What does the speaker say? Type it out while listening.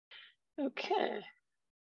Okay,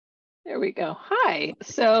 there we go. Hi.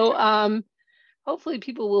 So hopefully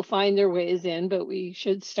people will find their ways in, but we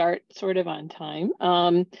should start sort of on time.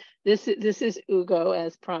 This is Ugo,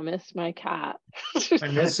 as promised, my cat.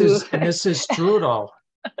 And this Who is and this is Strudel.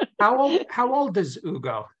 How old is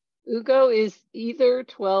Ugo? Ugo is either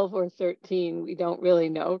 12 or 13. We don't really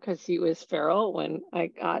know because he was feral when I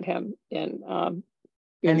got him.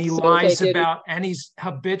 And he So they lies didn't. about, and he's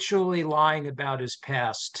habitually lying about his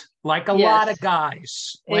past. Like a lot Yes, of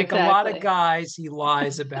guys. Like a lot of exactly. guys, he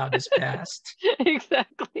lies about his past.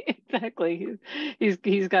 Exactly.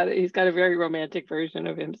 He's got a very romantic version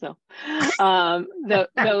of himself. Though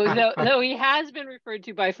he has been referred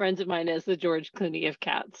to by friends of mine as the George Clooney of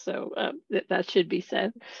cats, so that should be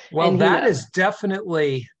said, Well, and he that knows. is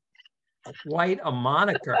definitely quite a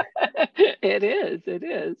moniker. It is. It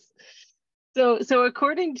is. So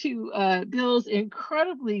according to Bill's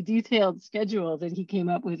incredibly detailed schedule that he came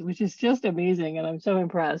up with, which is just amazing, and I'm so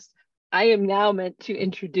impressed, I am now meant to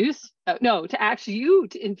introduce, no, to ask you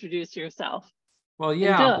to introduce yourself. Well, And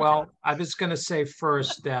yeah. Bill, Well, I was going to say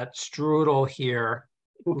first that Strudel here,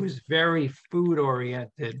 who is very food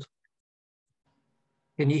oriented,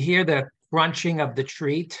 can you hear the crunching of the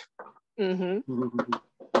treat? mm-hmm.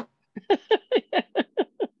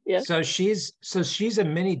 Yes. So she's a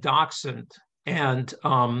mini dachshund, and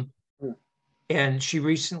she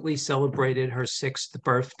recently celebrated her 6th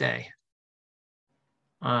birthday.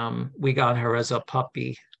 We got her as a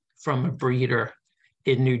puppy from a breeder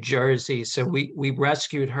in New Jersey. So we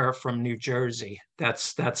rescued her from New Jersey.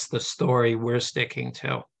 That's the story we're sticking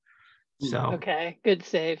to. So Okay. Good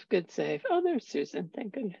save. Good save. Oh, there's Susan.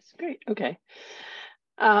 Thank goodness. Great. Okay.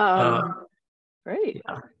 uh, Great.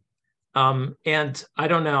 yeah. And I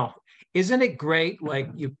don't know, isn't it great? Like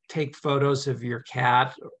you take photos of your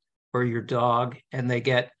cat or your dog, and they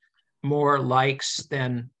get more likes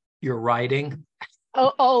than your writing.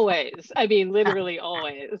 Oh, always. I mean, literally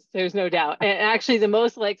always. There's no doubt. And actually, the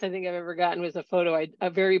most likes I think I've ever gotten was a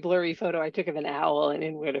very blurry photo I took of an owl in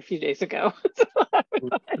Inwood a few days ago.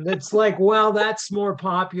 And it's like, well, that's more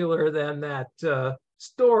popular than that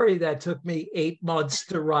story that took me 8 months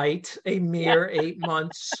to write, a Yeah, mere 8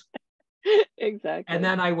 months. And exactly.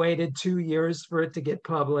 then I waited 2 years for it to get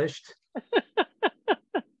published.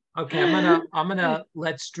 Okay, I'm gonna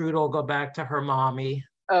let Strudel go back to her mommy.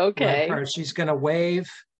 Let Okay. her, she's gonna wave.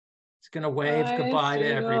 She's gonna wave Bye, goodbye to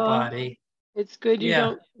Strudel. everybody. It's good you Yeah.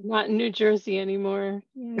 don't not in New Jersey anymore.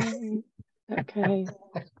 Yay. Okay.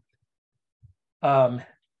 Um,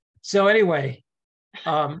 so anyway,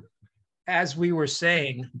 um, as we were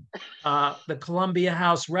saying, the Columbia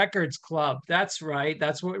House Records Club. That's right.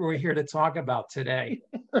 That's what we're here to talk about today.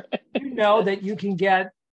 You know that you can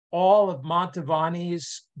get all of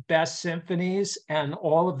Montevani's best symphonies and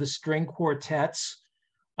all of the string quartets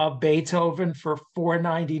of Beethoven for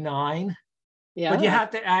 $4.99, but you Yeah. have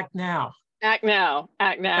to act now. Act now.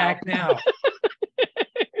 Act now. Act now.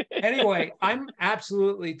 Anyway, I'm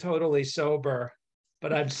absolutely totally sober,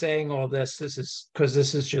 but I'm saying all this. This is because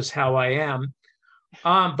this is just how I am.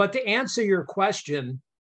 But to answer your question,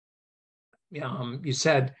 you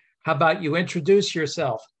said, "How about you introduce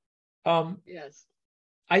yourself?" Um, Yes.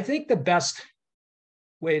 I think the best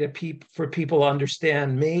way for people to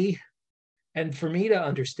understand me, and for me to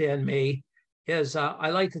understand me, is I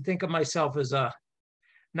like to think of myself as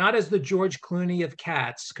not as the George Clooney of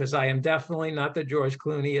cats, because I am definitely not the George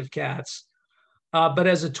Clooney of cats, but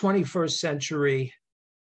as a 21st century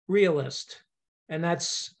realist. And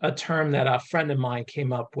that's a term that a friend of mine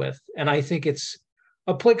came up with. And I think it's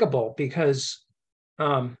applicable because,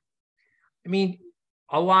 I mean,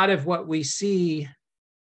 a lot of what we see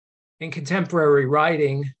in contemporary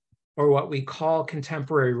writing, or what we call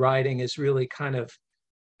contemporary writing, is really kind of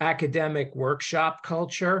academic workshop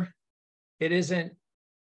culture. It isn't,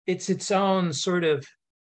 it's its own sort of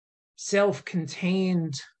self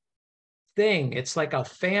contained thing. It's like a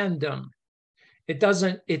fandom. It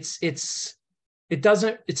doesn't, it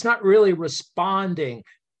doesn't, it's not really responding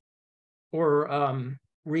or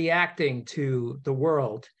reacting to the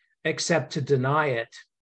world except to deny it.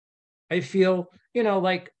 I feel,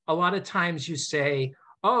 like a lot of times you say,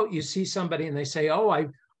 oh, you see somebody and they say, oh,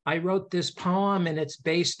 I wrote this poem and it's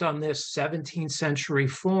based on this 17th century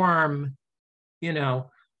form, you know,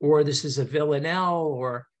 or this is a villanelle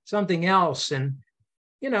or something else. And,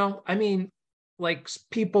 I mean, like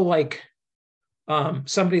people like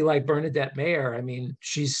somebody like Bernadette Mayer, I mean,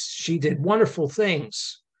 she did wonderful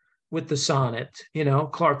things with the sonnet.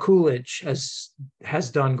 Clark Coolidge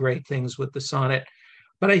has done great things with the sonnet,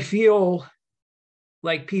 but I feel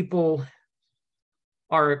like people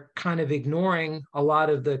are kind of ignoring a lot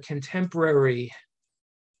of the contemporary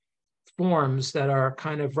forms that are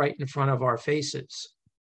kind of right in front of our faces,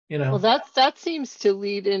 you know? Well, that seems to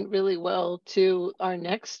lead in really well to our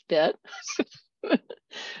next bit.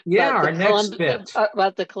 Yeah, our next bit.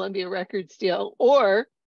 About the Columbia Records deal, or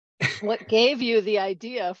what gave you the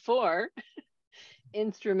idea for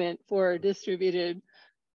instrument for distributed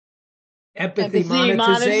Empathy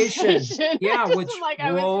monetization. Yeah, which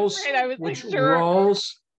rolls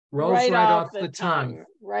right right off off the the tongue.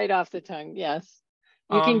 Right off the tongue. Yes.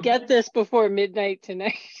 You can get this before midnight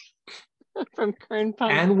tonight from Kern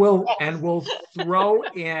Punk. And we'll throw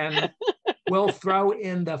in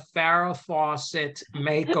the Farrah Fawcett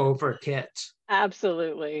makeover kit.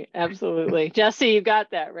 Absolutely. Jesse, you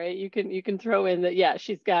got that, right? You can throw in the, yeah,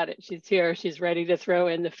 she's got it. She's here. She's ready to throw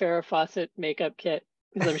in the Farrah Fawcett makeup kit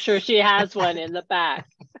because I'm sure she has one in the back.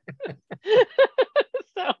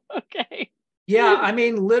 So, okay. Yeah, I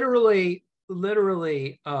mean, literally,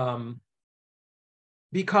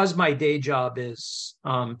 because my day job is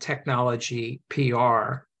technology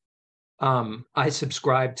PR, I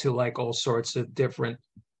subscribe to like all sorts of different,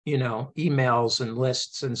 emails and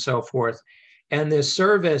lists and so forth. And this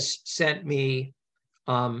service sent me,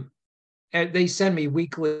 they send me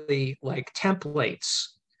weekly like templates.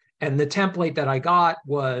 And the template that I got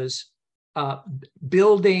was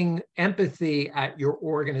building empathy at your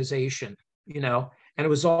organization, and it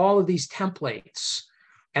was all of these templates.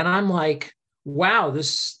 And I'm like, wow,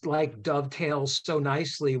 this like dovetails so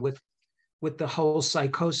nicely with the whole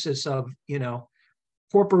psychosis of,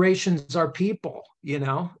 corporations are people,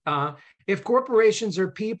 if corporations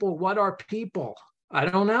are people, what are people? I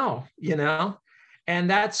don't know, and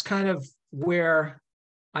that's kind of where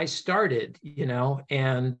I started,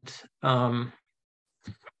 and I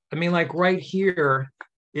mean, like right here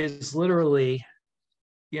is literally,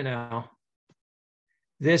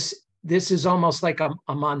 this is almost like a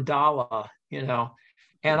mandala, and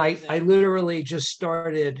I literally just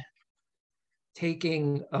started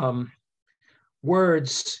taking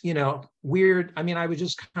words, weird. I mean, I was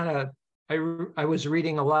just kind of, I was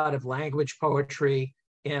reading a lot of language poetry,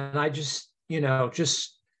 and I just,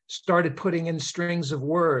 just started putting in strings of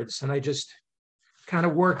words, and I just kind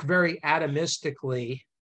of worked very atomistically.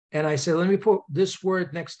 And I said, let me put this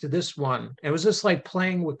word next to this one. It was just like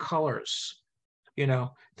playing with colors,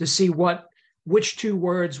 to see which two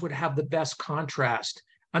words would have the best contrast.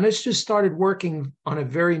 And it's just started working on a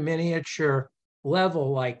very miniature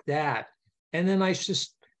level like that. And then I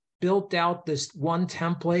just built out this one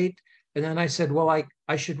template. And then I said, well,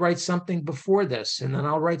 I should write something before this, and then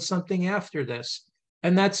I'll write something after this.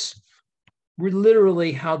 And that's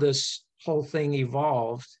literally how this whole thing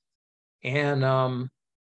evolved. And,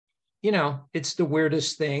 it's the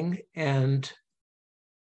weirdest thing. And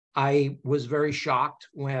I was very shocked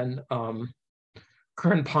when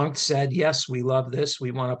Kern Punk said, yes, we love this, we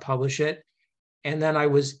want to publish it. And then I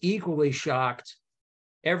was equally shocked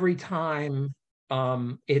every time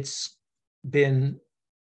it's been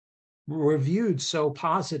reviewed so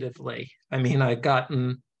positively. I mean, I've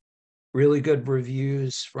gotten really good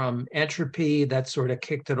reviews from Entropy that sort of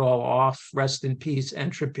kicked it all off. Rest in peace,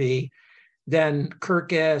 Entropy. Then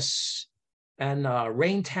Kirkus and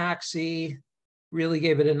Rain Taxi really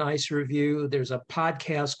gave it a nice review. There's a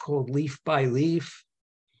podcast called Leaf by Leaf.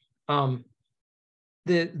 The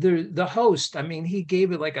host, I mean, he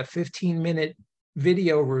gave it like a 15-minute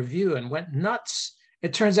video review and went nuts.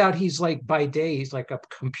 It turns out he's like, by day, he's like a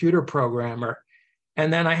computer programmer.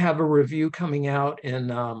 And then I have a review coming out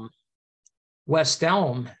in West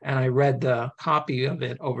Elm, and I read the copy of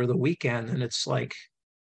it over the weekend, and it's like,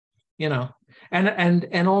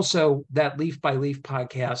 and also that Leaf by Leaf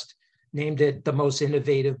podcast named it the most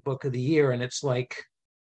innovative book of the year. And it's like,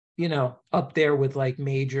 up there with like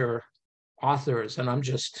major authors. And I'm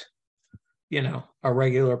just, a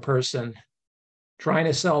regular person trying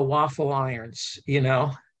to sell waffle irons,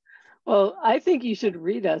 Well, I think you should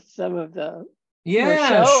read us some of the,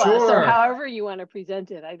 yeah, sure. Or however you want to present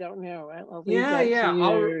it. I don't know. I'll leave that to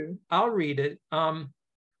you. I'll read it.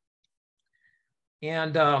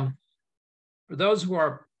 And for those who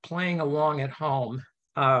are playing along at home,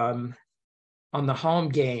 on the home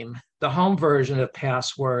game, the home version of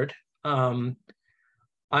Password, I'm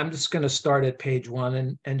just going to start at page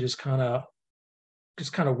 1 and just kind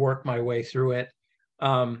of work my way through it.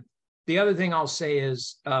 The other thing I'll say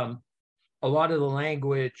is a lot of the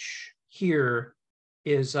language here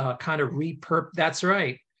is kind of repurposed. That's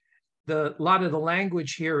right. A lot of the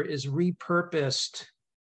language here is repurposed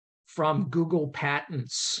from Google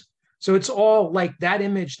patents. So it's all like that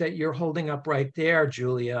image that you're holding up right there,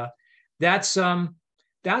 Julia. That's a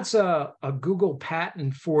Google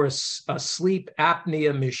patent for a sleep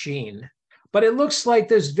apnea machine. but it looks like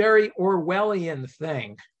this very Orwellian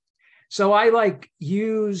thing. So I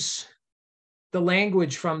use the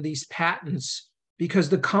language from these patents because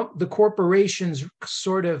the corporations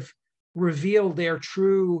sort of reveal their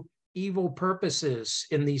true evil purposes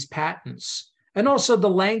in these patents. And also the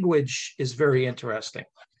language is very interesting.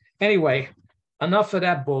 Anyway, enough of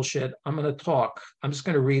that bullshit. I'm going to talk. I'm just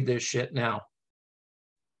going to read this shit now.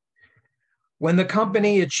 When the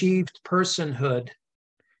company achieved personhood,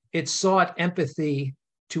 it sought empathy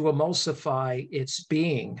to emulsify its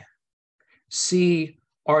being. See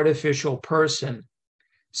artificial person.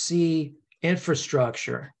 See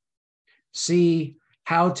infrastructure. See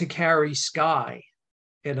how to carry sky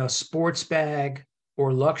in a sports bag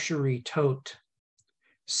or luxury tote.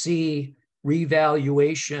 See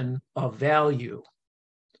revaluation of value.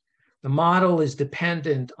 The model is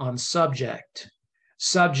dependent on subject.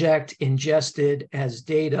 Subject ingested as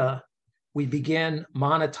data, we begin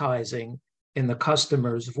monetizing in the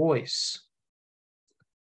customer's voice.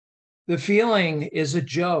 The feeling is a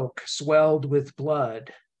joke swelled with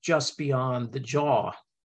blood just beyond the jaw.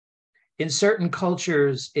 In certain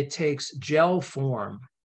cultures, it takes gel form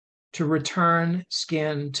to return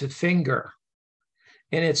skin to finger.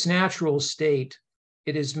 In its natural state,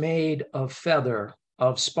 it is made of feather,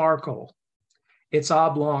 of sparkle, its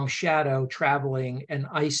oblong shadow traveling an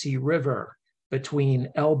icy river between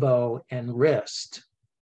elbow and wrist.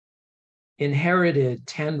 Inherited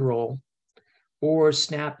tendril or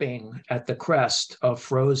snapping at the crest of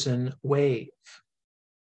frozen wave.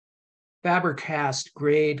 Fabricast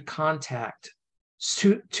grade contact,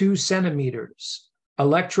 2 centimeters,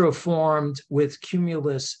 electroformed with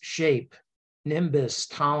cumulus shape, nimbus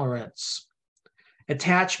tolerance.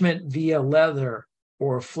 Attachment via leather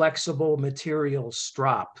or flexible material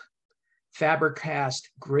strop. Fabricast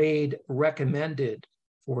grade recommended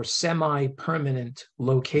for semi-permanent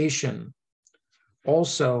location.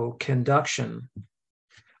 Also conduction.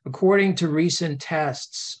 According to recent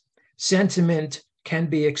tests, sentiment can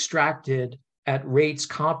be extracted at rates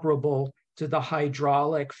comparable to the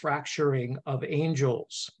hydraulic fracturing of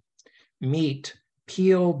angels. Meat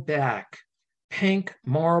peeled back, pink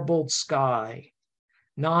marbled sky,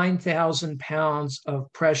 9,000 pounds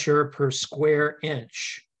of pressure per square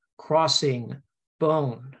inch, crossing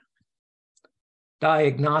bone.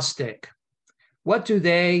 Diagnostic. What do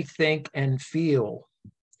they think and feel?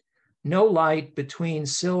 No light between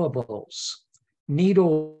syllables,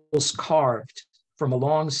 needles carved from a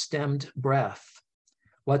long-stemmed breath.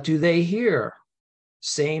 What do they hear?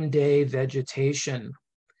 Same-day vegetation,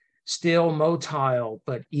 still motile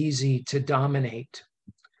but easy to dominate.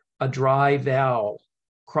 A dry vowel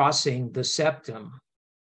crossing the septum.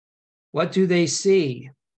 What do they see?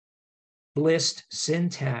 Blissed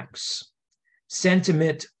syntax,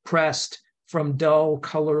 sentiment pressed from dull,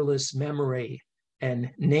 colorless memory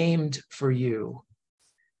and named for you.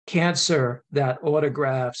 Cancer that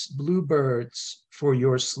autographs bluebirds for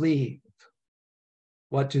your sleeve.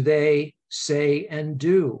 What do they say and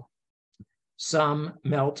do? Some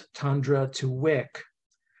melt tundra to wick.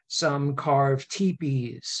 Some carve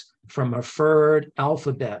teepees from a furred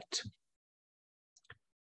alphabet.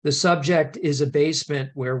 The subject is a basement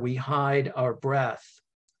where we hide our breath.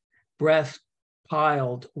 Breath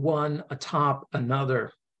piled one atop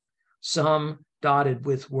another. Some dotted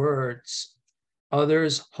with words.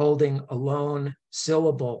 Others holding a lone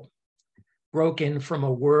syllable, broken from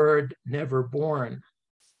a word never born.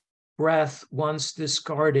 Breath once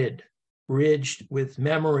discarded, ridged with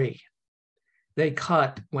memory. They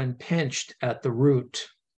cut when pinched at the root.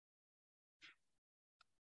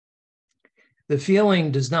 The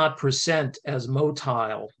feeling does not present as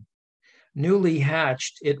motile. Newly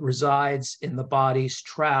hatched, it resides in the body's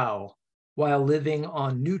trough while living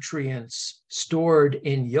on nutrients stored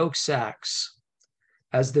in yolk sacs.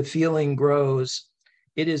 As the feeling grows,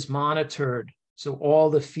 it is monitored so all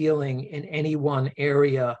the feeling in any one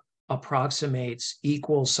area approximates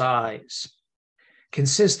equal size.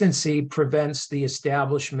 Consistency prevents the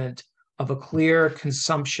establishment of a clear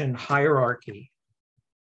consumption hierarchy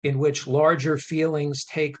in which larger feelings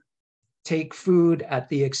take food at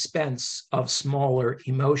the expense of smaller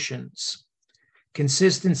emotions.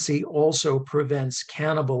 Consistency also prevents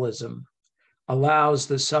cannibalism, allows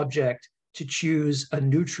the subject to choose a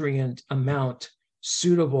nutrient amount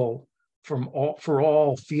suitable for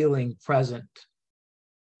all feeling present.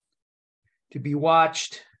 To be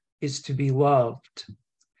watched is to be loved.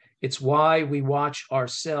 It's why we watch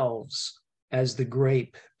ourselves as the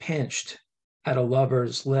grape pinched at a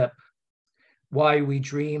lover's lip, why we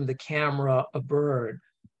dream the camera a bird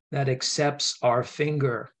that accepts our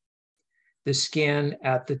finger, the skin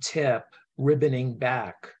at the tip ribboning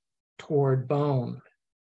back toward bone.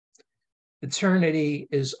 Eternity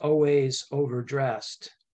is always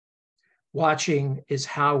overdressed. Watching is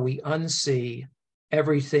how we unsee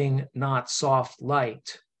everything not soft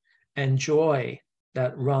light, and joy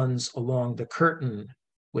that runs along the curtain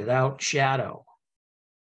without shadow.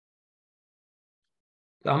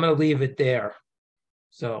 I'm going to leave it there.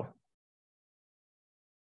 So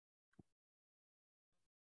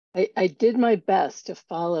I did my best to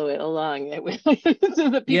follow it along so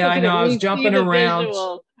that yeah, people I can know. at I was least see jumping the around.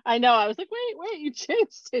 visual. I know. I was like, wait, you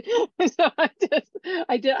changed it. So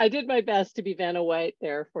I did my best to be Vanna White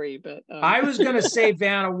there for you, but I was going to say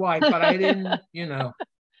Vanna White, but I didn't,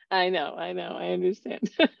 I know, I understand.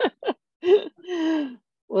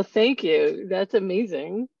 Well, thank you. That's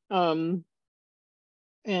amazing. And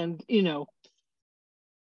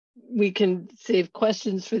we can save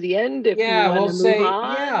questions for the end if you Yeah, want we'll to move say,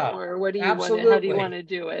 on, yeah, or what do you want to, how do you want absolutely. to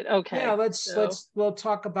do it? Yeah, Okay. So, we'll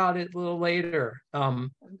talk about it a little later.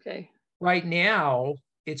 okay. Right now,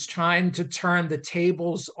 it's trying to turn the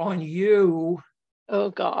tables on you. Oh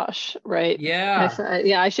gosh, right. Yeah,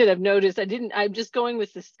 Yeah, I should have noticed. I'm just going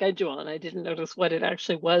with the schedule and I didn't notice what it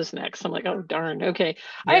actually was next. I'm like, oh darn. Okay.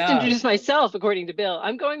 I have to yeah, introduce myself according to Bill.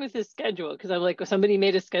 I'm going with this schedule because I'm like, if somebody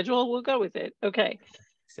made a schedule, we'll go with it. Okay.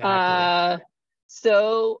 exactly. Uh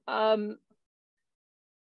so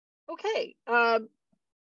okay.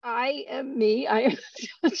 I am me. I am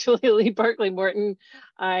actually Barclay-Morton.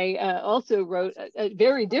 I also wrote a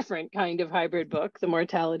very different kind of hybrid book, The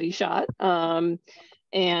Mortality Shot. And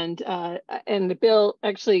the Bill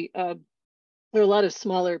actually there are a lot of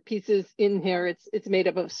smaller pieces in here. It's made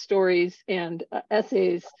up of stories and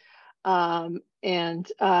essays and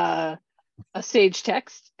a stage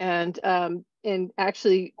text and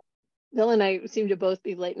actually Bill and I seem to both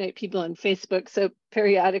be late night people on Facebook. So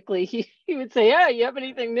periodically he would say, yeah, you have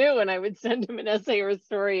anything new? And I would send him an essay or a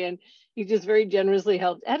story and he just very generously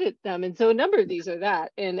helped edit them. And so a number of these are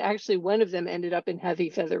that. And actually one of them ended up in Heavy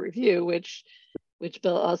Feather Review, which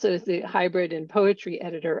Bill also is the hybrid and poetry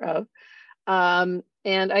editor of.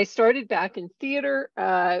 And I started back in theater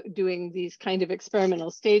doing these kind of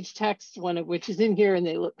experimental stage texts, one of which is in here, and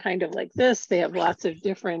they look kind of like this. They have lots of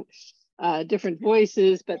different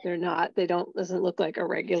voices, but doesn't look like a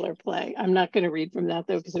regular play. I'm not going to read from that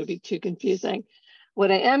though, because it would be too confusing.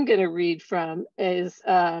 What I am going to read from is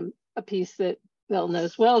a piece that Bill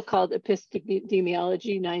knows well called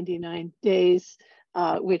Epistemology 99 Days,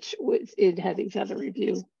 which was in Heavy Feather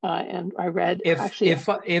Review, and I read actually.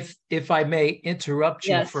 If I may interrupt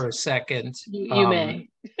you Yes, for a second, you may.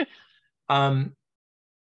 um,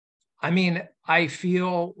 I mean, I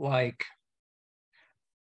feel like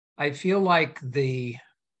the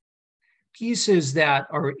pieces that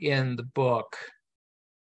are in the book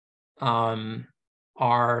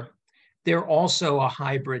are they're also a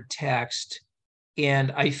hybrid text,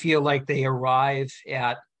 and I feel like they arrive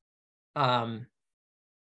at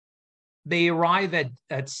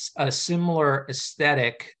a similar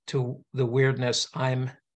aesthetic to the weirdness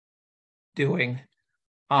I'm doing.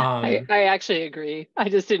 I actually agree. I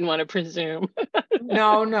just didn't want to presume.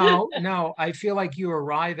 No. I feel like you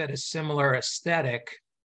arrive at a similar aesthetic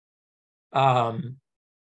in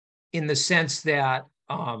the sense that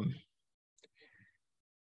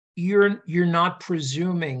you're not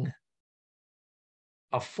presuming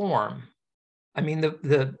a form. I mean,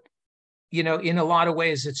 in a lot of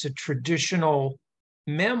ways, it's a traditional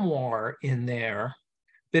memoir in there,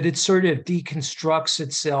 but it sort of deconstructs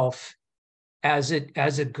itself as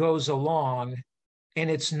it goes along,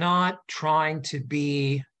 and it's not trying to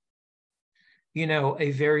be,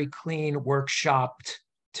 a very clean, workshopped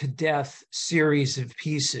to death series of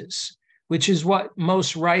pieces, which is what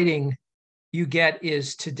most writing you get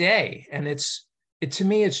is today. And to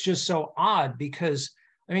me, it's just so odd because,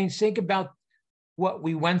 I mean, think about what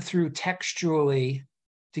we went through textually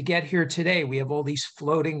to get here today. We have all these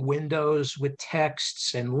floating windows with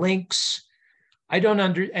texts and links.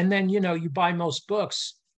 And then, you buy most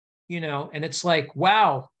books, and it's like,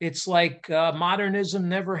 wow, it's like modernism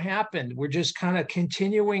never happened. We're just kind of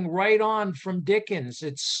continuing right on from Dickens.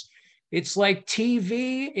 It's like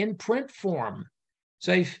TV in print form.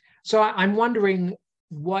 So I'm wondering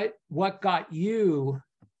what got you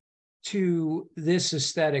to this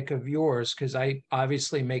aesthetic of yours, because I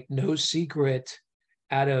obviously make no secret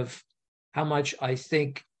out of how much I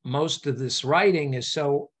think most of this writing is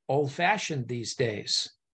so old-fashioned these days.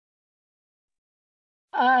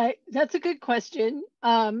 That's a good question.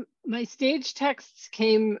 My stage texts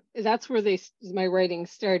that's where my writing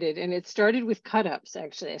started. And it started with cut-ups,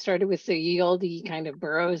 actually. I started with the ye olde kind of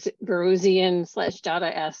Burroughsian /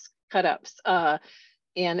 Dada-esque cut-ups.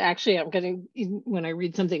 And actually, when I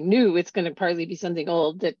read something new, it's going to partly be something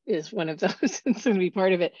old that is one of those. It's going to be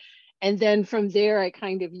part of it. And then from there, I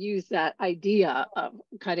kind of use that idea of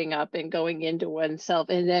cutting up and going into oneself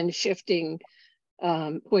and then shifting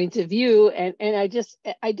points of view. And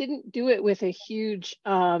I didn't do it with a huge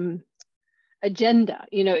agenda.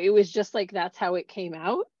 It was just like, that's how it came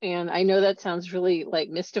out. And I know that sounds really like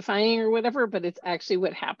mystifying or whatever, but it's actually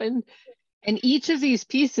what happened. And each of these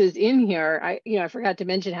pieces in here, I forgot to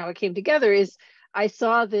mention how it came together, is I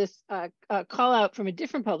saw this call out from a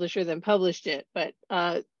different publisher than published it, but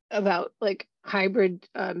about like hybrid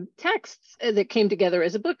texts that came together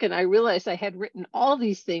as a book. And I realized I had written all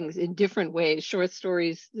these things in different ways: short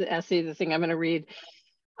stories, the essay, the thing I'm going to read,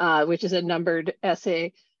 which is a numbered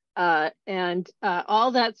essay, and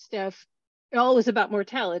all that stuff. It all was about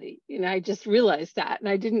mortality. I just realized that.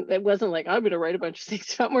 And it wasn't like, I'm going to write a bunch of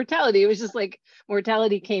things about mortality. It was just like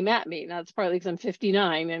mortality came at me. Now it's partly because I'm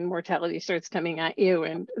 59 and mortality starts coming at you.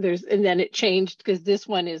 And then it changed because this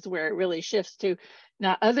one is where it really shifts to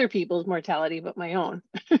not other people's mortality, but my own.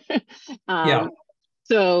 Yeah.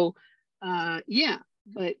 So, yeah,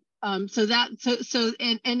 but so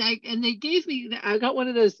they gave me, I got one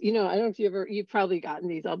of those, I don't know if you've probably gotten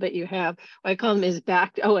these, I'll bet you have. What I call them is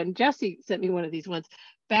and Jesse sent me one of these ones,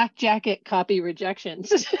 back jacket copy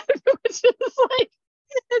rejections, which is like,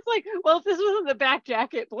 it's like, well, if this wasn't the back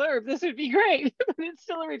jacket blurb, this would be great, but it's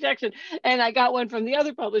still a rejection. And I got one from the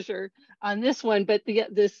other publisher on this one, but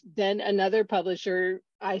then another publisher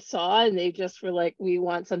I saw, and they just were like, we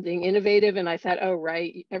want something innovative. And I thought, oh,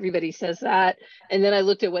 right, everybody says that. And then I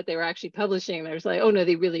looked at what they were actually publishing, and I was like, oh no,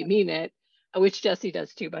 they really mean it, which Jesse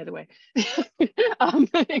does too, by the way.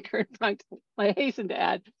 I hasten to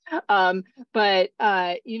add.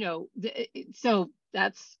 So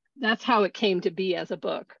that's how it came to be as a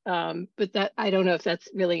book. But that, I don't know if that's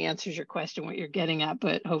really answers your question, what you're getting at,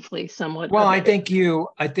 but hopefully somewhat. Well, I think you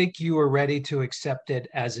were ready to accept it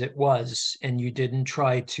as it was, and you didn't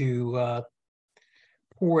try to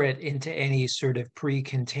pour it into any sort of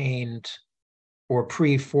pre-contained or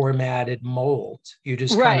pre-formatted mold. You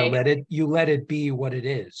just kind of let it be what it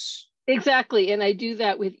is. Exactly. And I do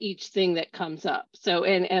that with each thing that comes up. So,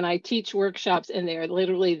 and I teach workshops, and they're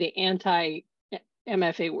literally the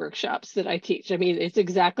anti-MFA workshops that I teach. I mean, it's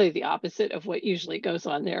exactly the opposite of what usually goes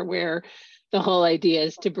on there, where the whole idea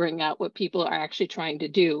is to bring out what people are actually trying to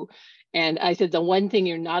do. And I said, the one thing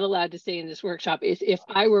you're not allowed to say in this workshop is, if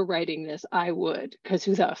I were writing this, I would, because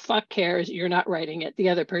who the fuck cares? You're not writing it. The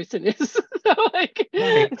other person is.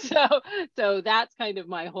 So that's kind of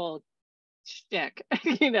my whole shtick,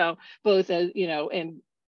 both as,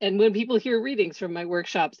 and when people hear readings from my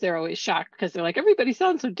workshops, they're always shocked because they're like, everybody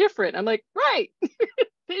sounds so different. I'm like, right,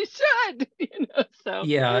 they should, so.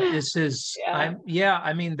 Yeah, this is, yeah.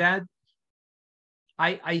 I mean, that,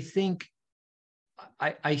 I think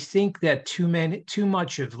that too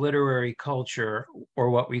much of literary culture, or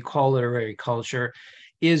what we call literary culture,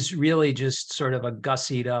 is really just sort of a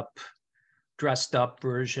gussied up, dressed up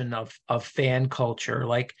version of fan culture.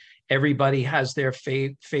 Like, everybody has their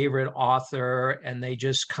favorite author, and they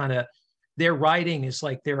just kind of, their writing is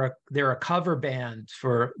like they're a cover band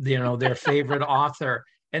for their favorite author,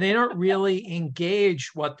 and they don't really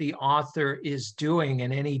engage what the author is doing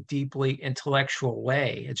in any deeply intellectual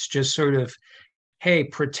way. It's just sort of, hey,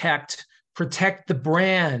 protect the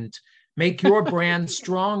brand, make your brand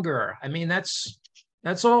stronger. I mean, that's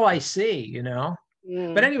all I see,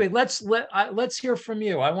 But anyway, let's hear from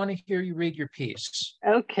you. I want to hear you read your piece.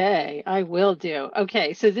 Okay, I will do.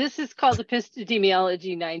 Okay, so this is called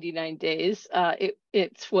Epistemology 99 Days.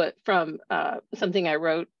 It's from something I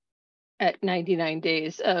wrote at 99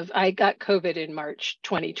 days of, I got COVID in March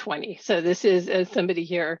 2020. So this is, as somebody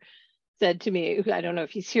here said to me, I don't know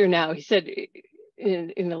if he's here now, he said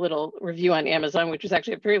in a little review on Amazon, which was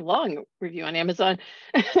actually a very long review on Amazon,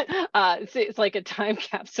 it's like a time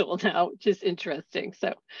capsule now, which is interesting.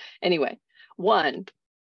 So anyway, 1,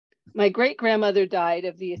 my great-grandmother died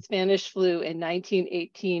of the Spanish flu in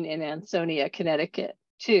 1918 in Ansonia, Connecticut.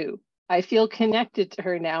 2, I feel connected to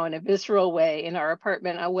her now in a visceral way in our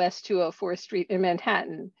apartment on West 204th Street in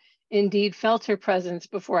Manhattan. Indeed, felt her presence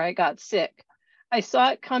before I got sick. I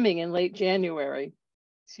saw it coming in late January.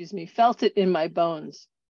 Felt it in my bones.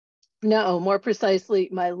 No, more precisely,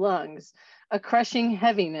 my lungs. A crushing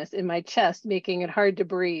heaviness in my chest, making it hard to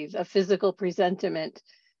breathe, a physical presentiment.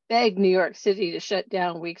 Begged New York City to shut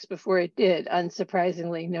down weeks before it did.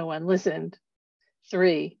 Unsurprisingly, no one listened.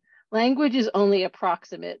 3, language is only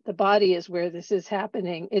approximate. The body is where this is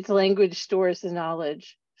happening. Its language stores the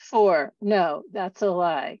knowledge. 4, no, that's a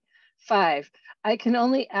lie. 5, I can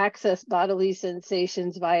only access bodily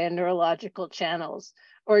sensations via neurological channels,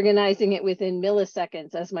 organizing it within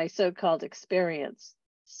milliseconds as my so-called experience.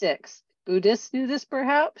 6, Buddhists knew this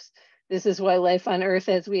perhaps? This is why life on Earth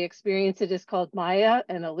as we experience it is called Maya,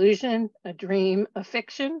 an illusion, a dream, a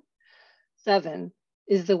fiction. 7,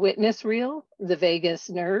 is the witness real, the vagus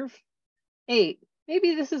nerve? 8,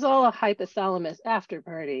 maybe this is all a hypothalamus after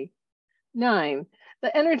party. 9,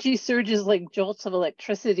 the energy surges like jolts of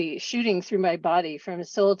electricity shooting through my body from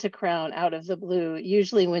soul to crown out of the blue,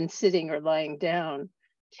 usually when sitting or lying down.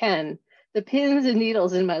 10, the pins and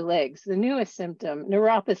needles in my legs, the newest symptom,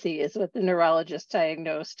 neuropathy is what the neurologist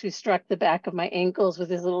diagnosed, who struck the back of my ankles with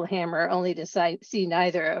his little hammer only to see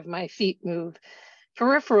neither of my feet move.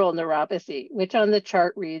 Peripheral neuropathy, which on the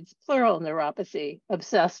chart reads pleural neuropathy,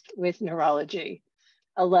 obsessed with neurology.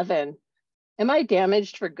 11, am I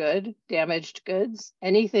damaged for good? Damaged goods?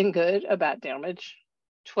 Anything good about damage?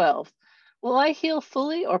 12, will I heal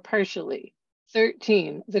fully or partially?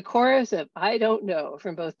 13, the chorus of I don't know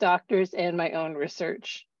from both doctors and my own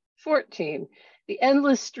research. 14, the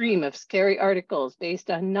endless stream of scary articles based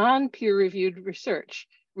on non-peer-reviewed research,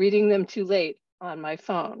 reading them too late on my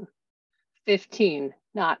phone. 15,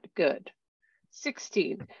 not good.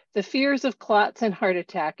 16, the fears of clots and heart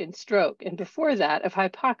attack and stroke, and before that of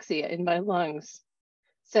hypoxia in my lungs.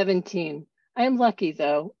 17, I am lucky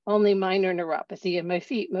though, only minor neuropathy in my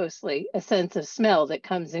feet mostly, a sense of smell that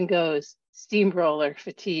comes and goes, steamroller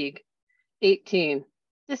fatigue. 18,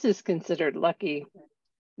 this is considered lucky.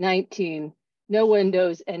 19, no one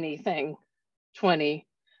knows anything. 20,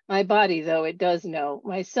 my body though it does know,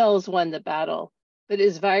 my cells won the battle. But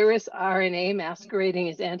is virus RNA masquerading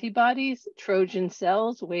as antibodies, Trojan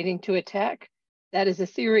cells waiting to attack? That is a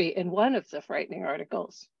theory in one of the frightening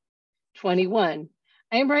articles. 21,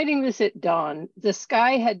 I am writing this at dawn. The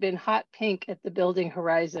sky had been hot pink at the building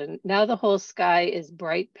horizon. Now the whole sky is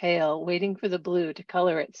bright pale, waiting for the blue to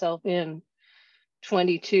color itself in.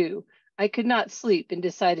 22, I could not sleep and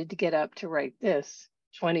decided to get up to write this.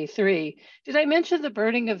 23, did I mention the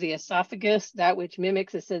burning of the esophagus, that which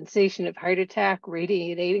mimics a sensation of heart attack,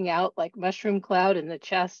 radiating out like mushroom cloud in the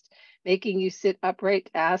chest, making you sit upright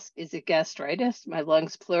to ask, is it gastritis, my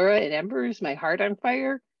lungs pleura in embers, my heart on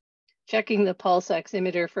fire? Checking the pulse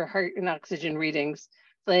oximeter for heart and oxygen readings,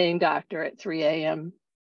 playing doctor at 3 a.m.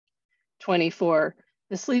 24,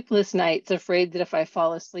 the sleepless nights, afraid that if I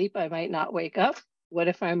fall asleep, I might not wake up. What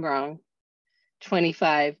if I'm wrong?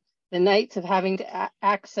 25, the nights of having to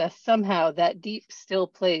access somehow that deep, still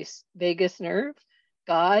place, vagus nerve,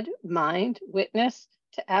 God, mind, witness,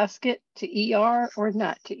 to ask it to ER or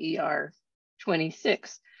not to ER.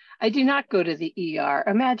 26, I do not go to the ER.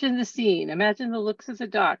 Imagine the scene. Imagine the looks of the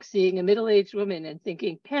doc seeing a middle-aged woman and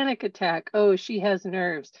thinking, panic attack, oh, she has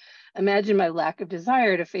nerves. Imagine my lack of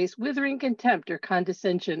desire to face withering contempt or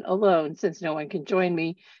condescension alone, since no one can join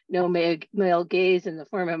me, no male gaze in the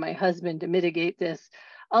form of my husband to mitigate this.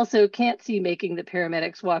 Also, can't see making the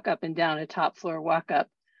paramedics walk up and down a top floor walk-up.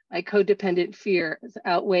 My codependent fear is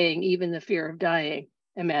outweighing even the fear of dying.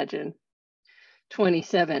 Imagine.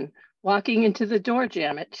 27, walking into the door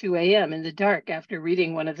jam at 2 a.m. in the dark after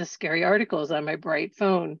reading one of the scary articles on my bright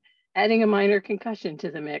phone, adding a minor concussion to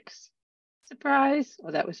the mix. Surprise.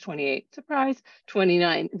 Oh, that was 28. Surprise.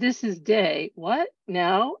 29. This is day. What?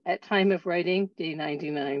 Now? At time of writing, day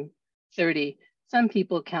 99. 30. Some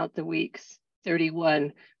people count the weeks.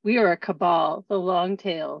 31. We are a cabal, the long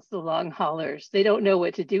tails, the long haulers. They don't know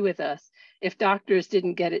what to do with us. If doctors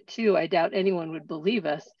didn't get it too, I doubt anyone would believe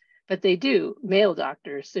us. But they do, male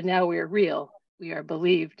doctors. So now we are real. We are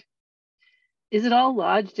believed. Is it all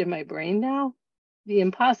lodged in my brain now? The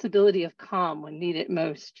impossibility of calm when needed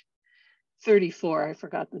most. 34, I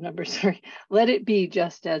forgot the number, sorry. Let it be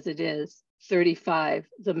just as it is. 35,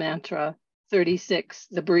 the mantra. 36,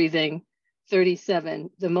 the breathing. 37,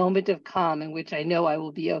 the moment of calm in which I know I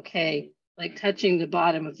will be okay, like touching the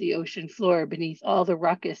bottom of the ocean floor beneath all the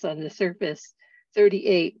ruckus on the surface.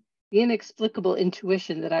 38, the inexplicable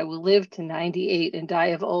intuition that I will live to 98 and die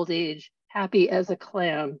of old age, happy as a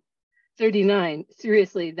clam. 39,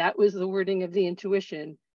 seriously, that was the wording of the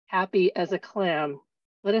intuition, happy as a clam.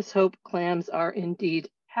 Let us hope clams are indeed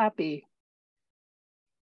happy.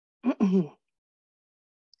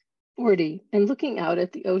 40, and looking out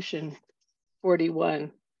at the ocean.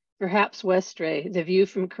 41, perhaps Westray, the view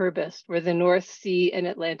from Kerbist, where the North Sea and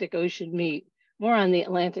Atlantic Ocean meet, more on the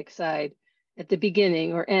Atlantic side, at the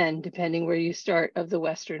beginning or end, depending where you start, of the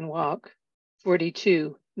Western Walk.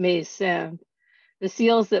 42, Maze Sand. The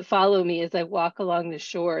seals that follow me as I walk along the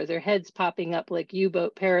shore, their heads popping up like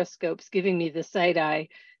U-boat periscopes, giving me the side eye,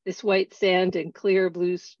 this white sand and clear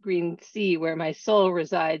blue-green sea where my soul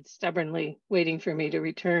resides stubbornly, waiting for me to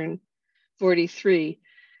return. 43.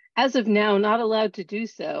 As of now, not allowed to do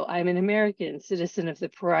so. I'm an American citizen of the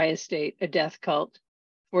pariah state, a death cult.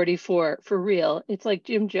 44. For real, it's like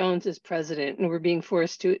Jim Jones is president and we're being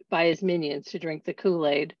forced to by his minions to drink the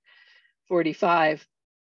Kool-Aid. 45.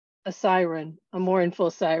 A siren, a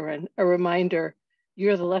mournful siren, a reminder,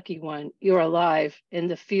 you're the lucky one, you're alive, and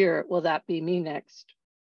the fear, will that be me next?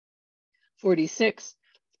 46.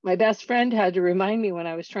 My best friend had to remind me when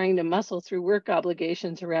I was trying to muscle through work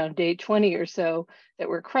obligations around day 20 or so that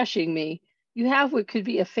were crushing me. You have what could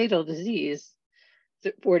be a fatal disease.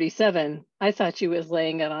 47. I thought she was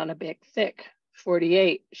laying it on a bit thick.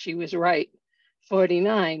 48. She was right.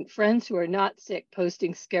 49. Friends who are not sick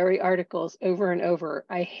posting scary articles over and over.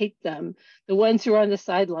 I hate them. The ones who are on the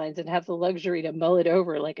sidelines and have the luxury to mull it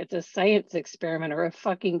over like it's a science experiment or a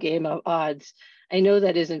fucking game of odds. I know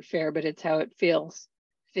that isn't fair, but it's how it feels.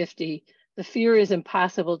 50. The fear is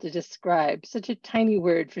impossible to describe. Such a tiny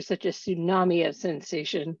word for such a tsunami of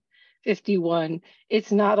sensation. 51.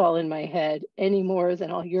 It's not all in my head any more than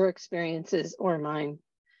all your experiences or mine.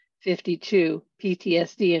 52.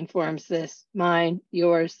 PTSD informs this. Mine,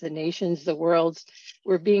 yours, the nation's, the world's.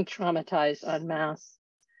 We're being traumatized en masse.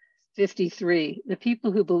 53. The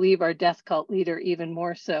people who believe our death cult leader even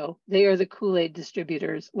more so. They are the Kool-Aid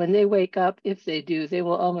distributors. When they wake up, if they do, they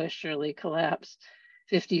will almost surely collapse.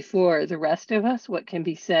 54. The rest of us, what can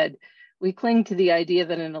be said? We cling to the idea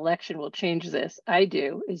that an election will change this. I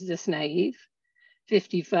do. Is this naive?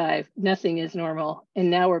 55. Nothing is normal.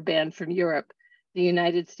 And now we're banned from Europe, the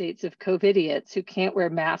United States of COVIDiots who can't wear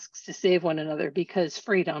masks to save one another because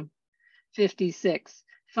freedom. 56.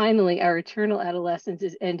 Finally, our eternal adolescence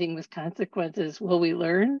is ending with consequences. Will we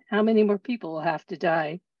learn? How many more people will have to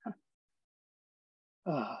die?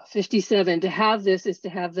 57. To have this is to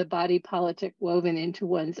have the body politic woven into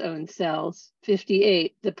one's own cells.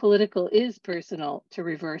 58. The political is personal, to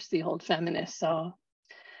reverse the old feminist saw.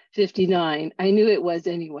 59. I knew it was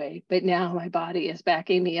anyway, but now my body is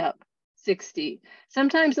backing me up. 60.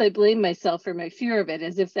 Sometimes I blame myself for my fear of it,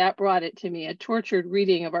 as if that brought it to me, a tortured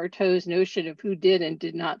reading of Artaud's notion of who did and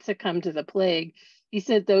did not succumb to the plague. He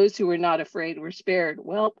said those who were not afraid were spared.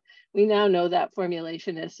 Well, we now know that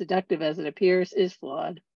formulation, as seductive as it appears, is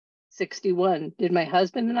flawed. 61. Did my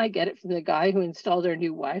husband and I get it from the guy who installed our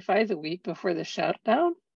new Wi-Fi the week before the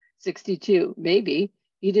shutdown? 62. Maybe.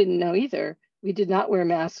 He didn't know either. We did not wear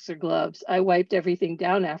masks or gloves. I wiped everything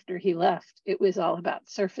down after he left. It was all about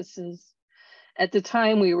surfaces. At the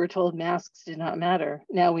time, we were told masks did not matter.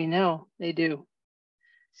 Now we know they do.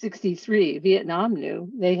 63. Vietnam knew.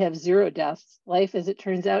 They have 0 deaths. Life, as it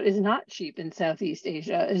turns out, is not cheap in Southeast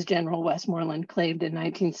Asia, as General Westmoreland claimed in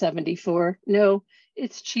 1974. No,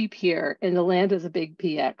 it's cheap here in the land of the big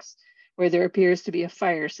PX, where there appears to be a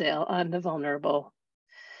fire sale on the vulnerable.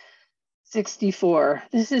 64.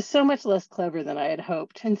 This is so much less clever than I had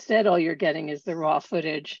hoped. Instead, all you're getting is the raw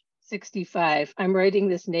footage. 65. I'm writing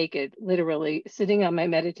this naked, literally, sitting on my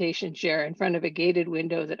meditation chair in front of a gated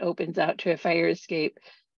window that opens out to a fire escape,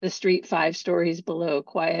 the street 5 stories below,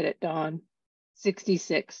 quiet at dawn.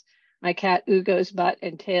 66. My cat Ugo's butt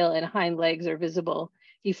and tail and hind legs are visible.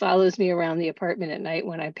 He follows me around the apartment at night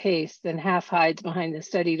when I pace, then half hides behind the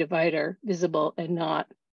study divider, visible and not.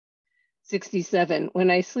 67. When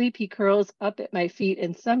I sleep, he curls up at my feet,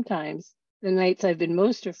 and sometimes, the nights I've been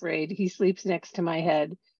most afraid, he sleeps next to my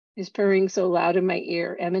head, his purring so loud in my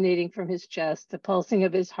ear, emanating from his chest, the pulsing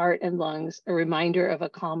of his heart and lungs, a reminder of a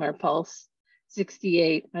calmer pulse.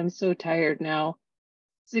 68. I'm so tired now.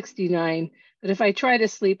 69. But if I try to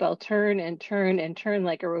sleep, I'll turn and turn and turn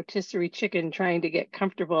like a rotisserie chicken trying to get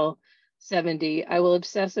comfortable. 70. I will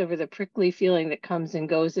obsess over the prickly feeling that comes and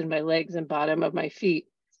goes in my legs and bottom of my feet.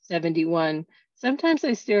 71. Sometimes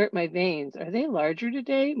I stare at my veins. Are they larger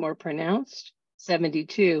today, more pronounced?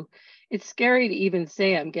 72. It's scary to even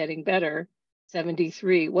say I'm getting better.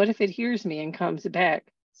 73. What if it hears me and comes back?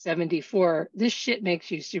 74. This shit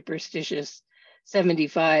makes you superstitious.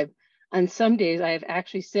 75. On some days I have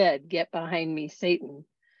actually said, get behind me, Satan.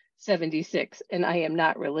 76. And I am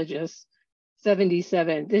not religious.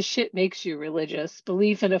 77. This shit makes you religious.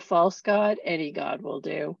 Belief in a false God, any God will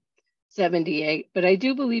do. 78. But I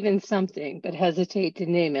do believe in something, but hesitate to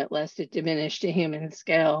name it lest it diminish to human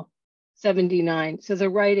scale. 79. So the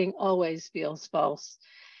writing always feels false.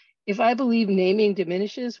 If I believe naming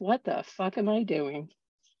diminishes, what the fuck am I doing?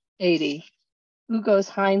 80. Ugo's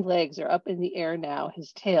hind legs are up in the air now,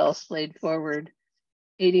 his tail splayed forward.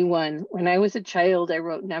 81. When I was a child, I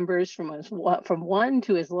wrote numbers from one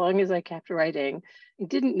to as long as I kept writing. I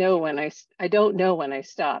don't know when I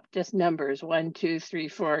stopped, just numbers, 1, 2, 3,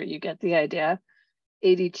 4. You get the idea.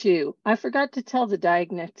 82. I forgot to tell the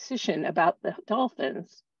diagnostician about the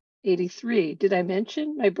dolphins. 83. Did I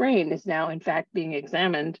mention? My brain is now, in fact, being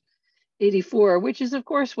examined. 84, which is, of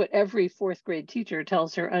course, what every fourth grade teacher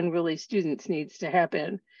tells her unruly students needs to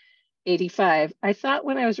happen. 85. I thought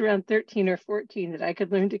when I was around 13 or 14 that I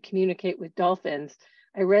could learn to communicate with dolphins.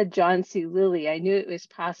 I read John C. Lilly. I knew it was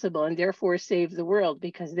possible and therefore save the world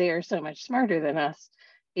because they are so much smarter than us.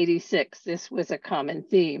 86. This was a common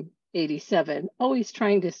theme. 87. Always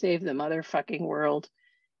trying to save the motherfucking world.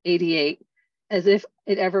 88. As if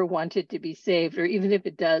it ever wanted to be saved, or even if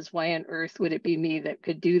it does, why on earth would it be me that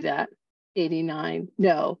could do that? 89.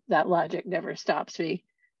 No, that logic never stops me.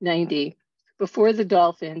 90. Before the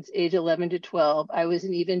dolphins, age 11 to 12, I was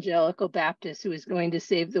an evangelical Baptist who was going to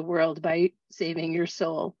save the world by saving your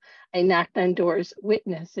soul. I knocked on doors,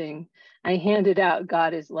 witnessing. I handed out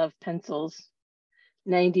God is love pencils.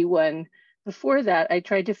 91. Before that, I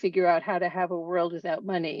tried to figure out how to have a world without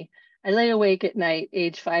money. I lay awake at night,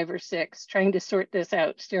 age 5 or 6, trying to sort this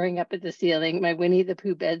out, staring up at the ceiling, my Winnie the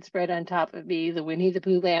Pooh bedspread on top of me, the Winnie the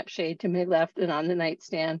Pooh lampshade to my left and on the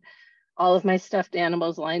nightstand, all of my stuffed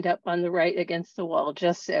animals lined up on the right against the wall,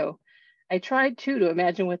 just so. I tried, too, to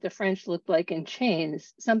imagine what the French looked like in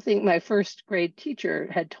chains, something my first grade teacher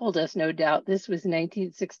had told us, no doubt. This was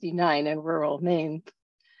 1969 in rural Maine.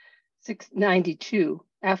 92,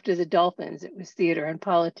 after the dolphins, it was theater and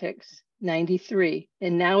politics. 93,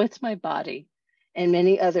 and now it's my body and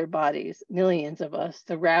many other bodies, millions of us,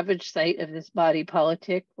 the ravaged site of this body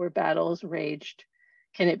politic where battles raged.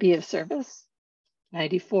 Can it be of service?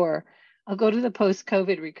 94, I'll go to the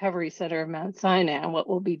post-COVID recovery center of Mount Sinai on what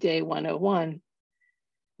will be day 101.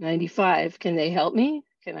 95, can they help me?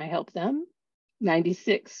 Can I help them?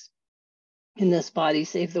 96, can this body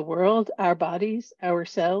save the world, our bodies,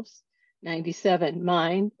 ourselves? 97,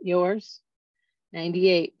 mine, yours?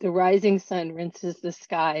 98, the rising sun rinses the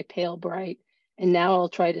sky pale bright, and now I'll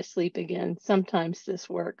try to sleep again. Sometimes this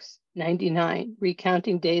works. 99,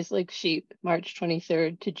 recounting days like sheep, March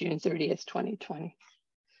 23rd to June 30th, 2020.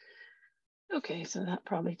 Okay, so that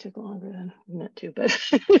probably took longer than I meant to,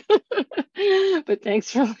 but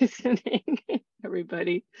thanks for listening,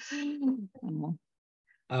 everybody.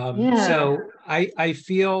 Yeah. So I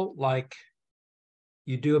feel like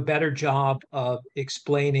you do a better job of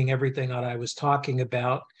explaining everything that I was talking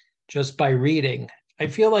about just by reading. I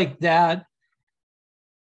feel like that,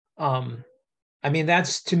 I mean,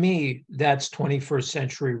 that's, to me, that's 21st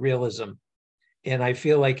century realism. And I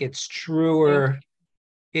feel like it's truer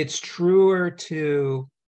to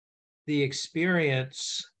the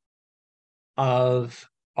experience of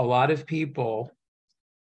a lot of people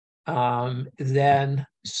than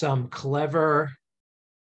some clever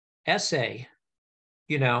essay,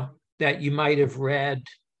 that you might have read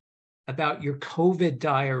about your COVID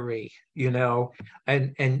diary, and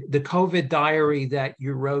the COVID diary that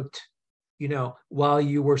you wrote, while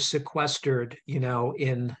you were sequestered,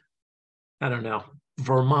 in, I don't know,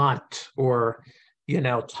 Vermont or,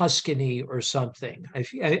 Tuscany or something.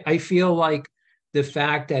 I feel like the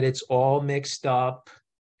fact that it's all mixed up,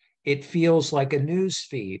 it feels like a news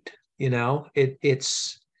feed,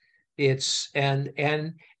 it's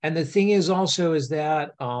and the thing is also is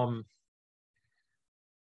that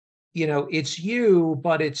it's you,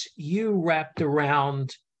 but it's you wrapped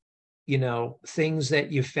around things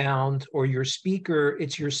that you found, or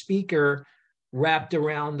it's your speaker wrapped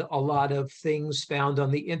around a lot of things found on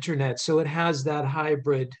the internet. So it has that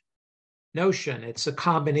hybrid notion. It's a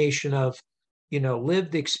combination of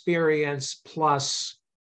lived experience plus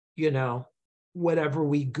whatever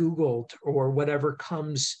we Googled or whatever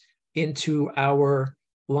comes into our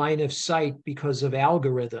line of sight because of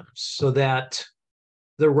algorithms, so that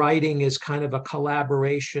the writing is kind of a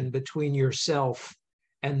collaboration between yourself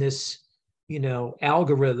and this,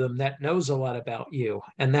 algorithm that knows a lot about you,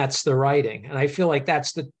 and that's the writing. And I feel like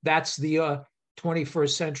that's the 21st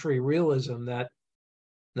century realism that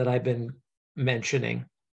I've been mentioning.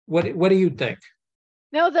 What do you think?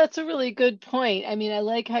 No, that's a really good point. I mean, I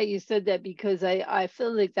like how you said that, because I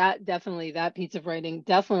feel like that piece of writing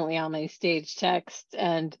definitely on my stage text,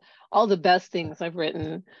 and all the best things I've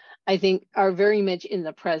written, I think, are very much in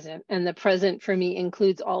the present. And the present for me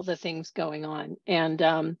includes all the things going on.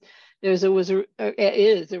 And is a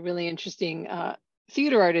really interesting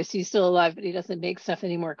theater artist. He's still alive, but he doesn't make stuff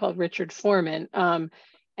anymore, called Richard Foreman. And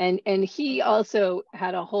And he also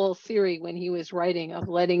had a whole theory when he was writing of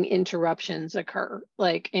letting interruptions occur.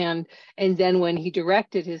 And then when he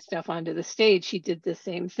directed his stuff onto the stage, he did the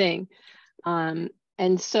same thing. And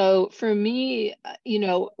so for me,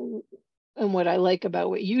 and what I like about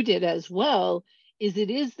what you did as well is it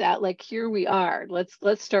is that, like, here we are.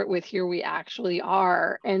 Let's start with here we actually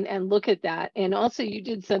are, and look at that. And also you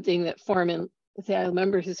did something that Foreman, I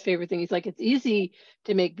remember his favorite thing. He's like, it's easy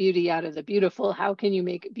to make beauty out of the beautiful. How can you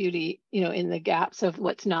make beauty, in the gaps of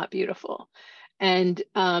what's not beautiful? And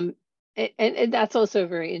that's also a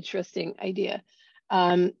very interesting idea.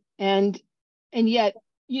 And yet,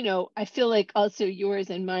 I feel like also yours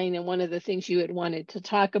and mine, and one of the things you had wanted to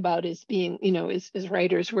talk about is being, as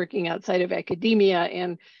writers working outside of academia,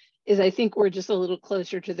 and is I think we're just a little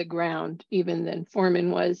closer to the ground even than Foreman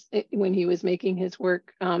was when he was making his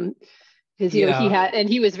work. Because he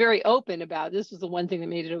was very open about, this was the one thing that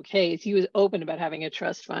made it okay, is he was open about having a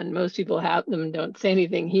trust fund. Most people have them and don't say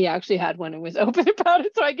anything. He actually had one and was open about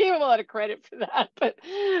it, so I gave him a lot of credit for that. But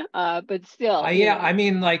still, I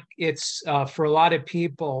mean, like, it's for a lot of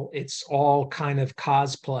people, it's all kind of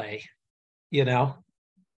cosplay, And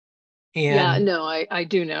yeah, no, I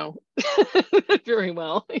do know very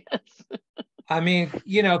well. Yes. I mean,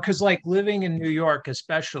 because like living in New York,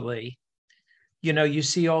 especially, you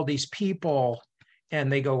see all these people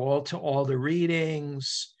and they go all to all the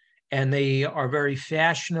readings and they are very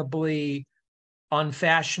fashionably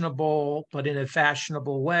unfashionable, but in a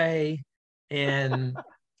fashionable way. And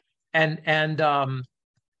I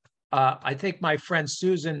think my friend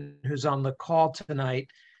Susan, who's on the call tonight,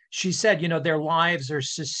 she said, their lives are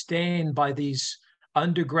sustained by these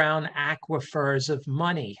underground aquifers of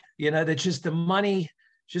money, that just the money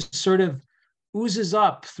just sort of oozes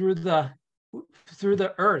up through the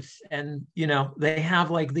earth, and they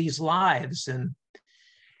have like these lives, and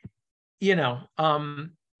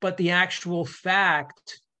but the actual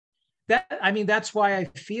fact that, I mean, that's why I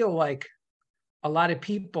feel like a lot of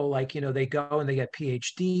people, like, they go and they get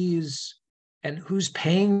PhDs, and who's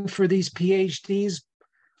paying for these PhDs?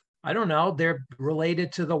 I don't know. They're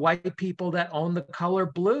related to the white people that own the color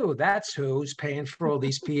blue. That's who's paying for all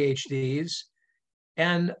these PhDs.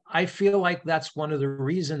 And I feel like that's one of the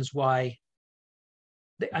reasons why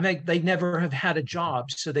they never have had a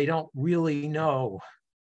job, so they don't really know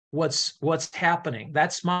what's happening.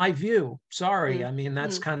 That's my view. Sorry. I mean,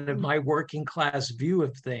 that's kind of my working class view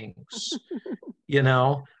of things,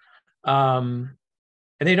 and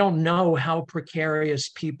they don't know how precarious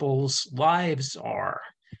people's lives are.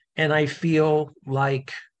 And I feel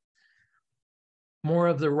like more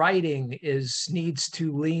of the writing needs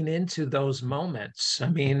to lean into those moments. I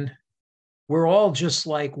mean, we're all just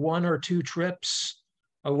like one or two trips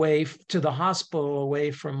away to the hospital,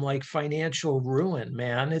 away from like financial ruin,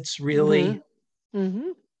 man. It's really,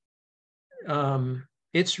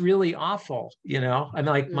 it's really awful, I'm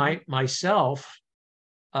like myself,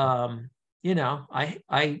 I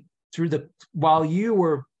while you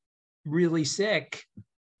were really sick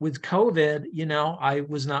with COVID, I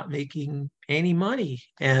was not making any money,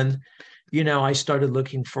 and, I started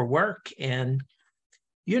looking for work, and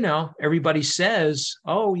everybody says,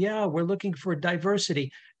 oh, yeah, we're looking for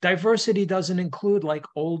diversity. Diversity doesn't include like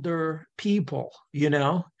older people,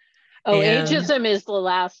 Oh, ageism is the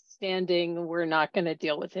last standing, we're not going to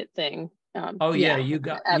deal with it thing. Yeah, you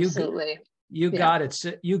got absolutely. You got it.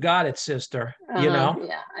 You got it, sister. Yeah,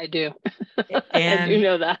 I do. And I do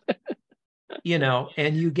know that.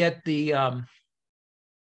 And you get the,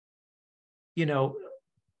 you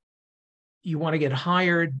want to get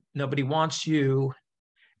hired, nobody wants you.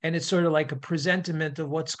 And it's sort of like a presentiment of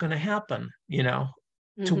what's going to happen, to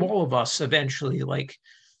all of us eventually. Like,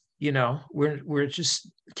 we're just,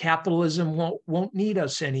 capitalism won't need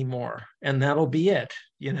us anymore, and that'll be it,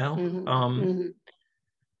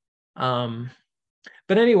 But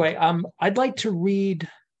anyway, I'd like to read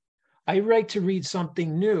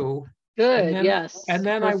something new. Good. Yes. And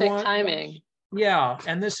then perfect timing. Yeah,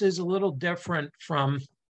 and this is a little different from,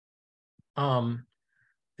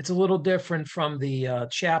 it's a little different from the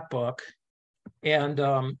chapbook, and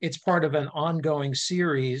it's part of an ongoing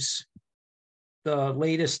series, the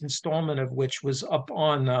latest installment of which was up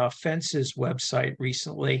on Fence's website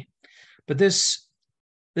recently. But this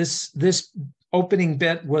opening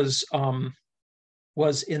bit was in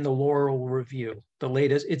the Laurel Review, the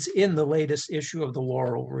latest. It's in the latest issue of the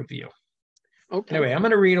Laurel Review. Okay. Anyway, I'm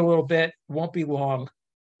going to read a little bit. Won't be long.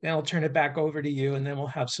 Then I'll turn it back over to you, and then we'll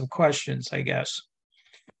have some questions, I guess.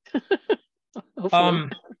 Hopefully.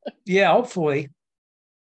 Yeah, hopefully.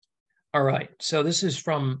 All right. So this is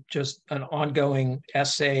from just an ongoing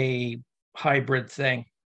essay hybrid thing.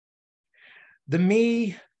 The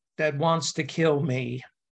me that wants to kill me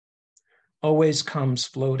always comes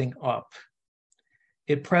floating up.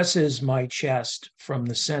 It presses my chest from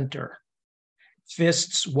the center,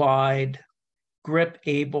 fists wide, grip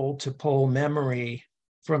able to pull memory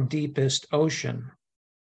from deepest ocean.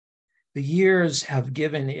 The years have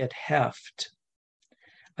given it heft.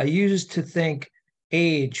 I used to think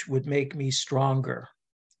age would make me stronger.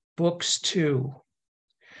 Books too.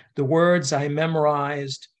 The words I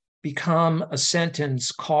memorized become a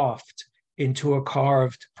sentence coughed into a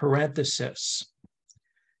carved parenthesis.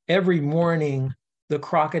 Every morning, the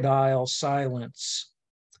crocodile silence.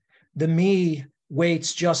 The me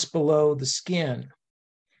waits just below the skin,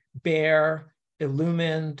 bare,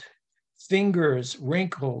 illumined, fingers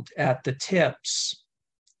wrinkled at the tips.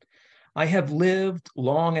 I have lived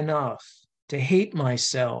long enough to hate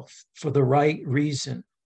myself for the right reason.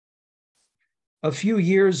 A few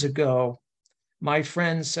years ago, my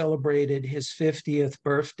friend celebrated his 50th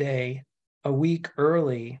birthday a week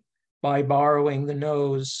early by borrowing the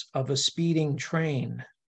nose of a speeding train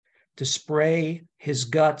to spray his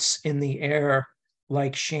guts in the air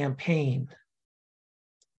like champagne.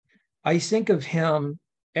 I think of him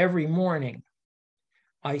every morning.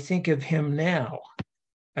 I think of him now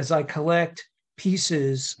as I collect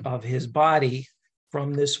pieces of his body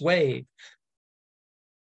from this wave.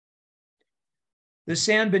 The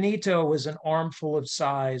San Benito was an armful of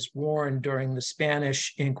size worn during the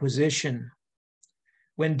Spanish Inquisition.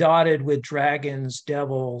 When dotted with dragons,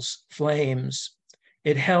 devils, flames,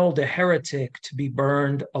 it held a heretic to be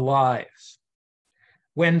burned alive.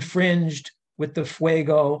 When fringed with the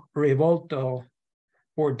fuego revolto,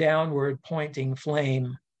 or downward pointing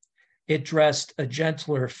flame, it dressed a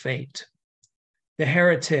gentler fate. The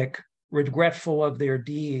heretic, regretful of their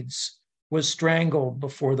deeds, was strangled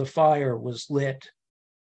before the fire was lit.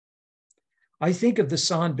 I think of the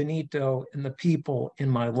San Benito and the people in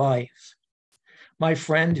my life. My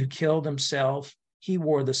friend who killed himself, he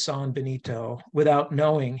wore the San Benito without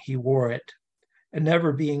knowing he wore it and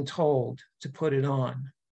never being told to put it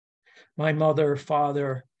on. My mother,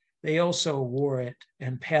 father, they also wore it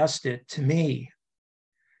and passed it to me,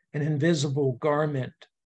 an invisible garment,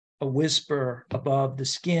 a whisper above the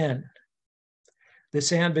skin. The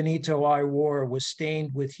San Benito I wore was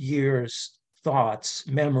stained with years, thoughts,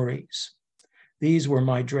 memories. These were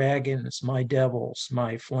my dragons, my devils,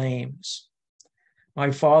 my flames.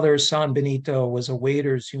 My father's San Benito was a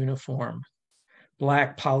waiter's uniform,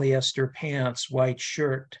 black polyester pants, white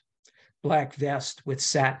shirt, black vest with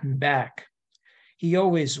satin back. He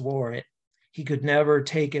always wore it. He could never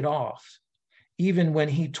take it off, even when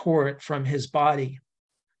he tore it from his body,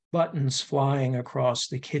 buttons flying across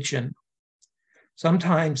the kitchen.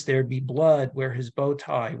 Sometimes there'd be blood where his bow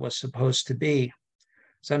tie was supposed to be.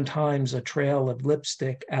 Sometimes a trail of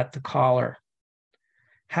lipstick at the collar.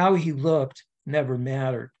 How he looked never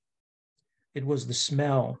mattered. It was the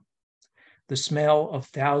smell of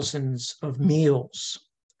thousands of meals,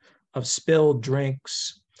 of spilled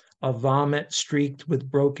drinks, of vomit streaked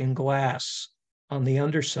with broken glass on the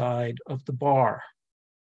underside of the bar.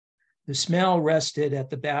 The smell rested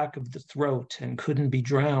at the back of the throat and couldn't be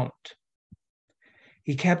drowned.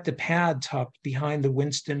 He kept a pad tucked behind the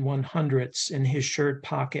Winston 100s in his shirt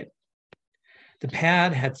pocket. The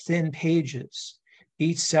pad had thin pages,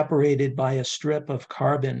 each separated by a strip of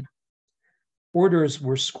carbon. Orders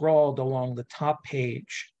were scrawled along the top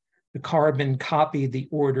page. The carbon copied the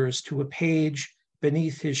orders to a page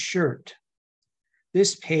beneath his shirt.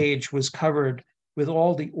 This page was covered with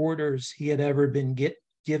all the orders he had ever been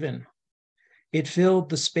given. It filled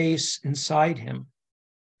the space inside him,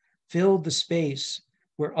 filled the space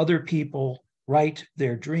where other people write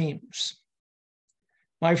their dreams.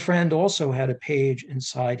 My friend also had a page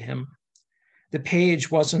inside him. The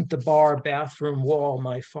page wasn't the bar bathroom wall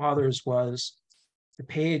my father's was. The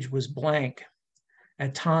page was blank.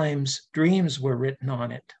 At times, dreams were written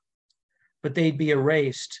on it, but they'd be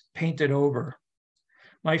erased, painted over.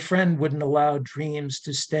 My friend wouldn't allow dreams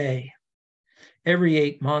to stay. Every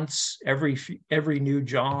 8 months, every new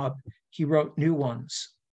job, he wrote new ones,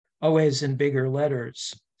 always in bigger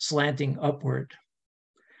letters, slanting upward.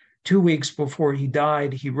 2 weeks before he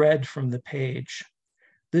died, he read from the page.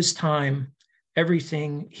 This time,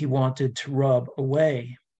 everything he wanted to rub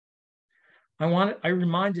away. I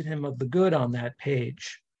reminded him of the good on that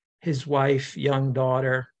page, his wife, young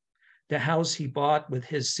daughter, the house he bought with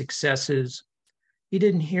his successes. He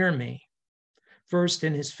didn't hear me. First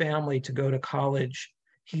in his family to go to college,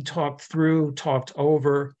 he talked through, talked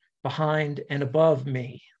over, behind and above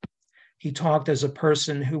me. He talked as a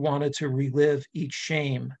person who wanted to relive each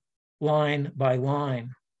shame, line by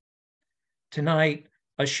line. Tonight,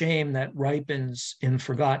 a shame that ripens in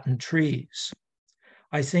forgotten trees.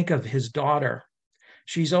 I think of his daughter.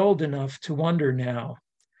 She's old enough to wonder now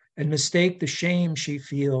and mistake the shame she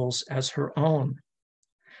feels as her own.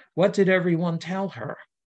 What did everyone tell her?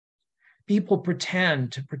 People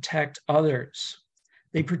pretend to protect others.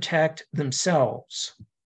 They protect themselves.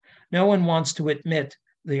 No one wants to admit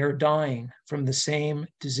they are dying from the same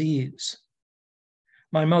disease.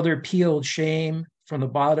 My mother peeled shame from the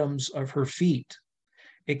bottoms of her feet.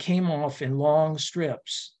 It came off in long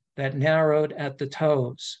strips that narrowed at the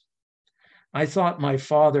toes. I thought my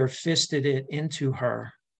father fisted it into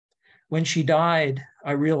her. When she died,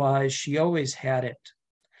 I realized she always had it.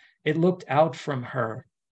 It looked out from her,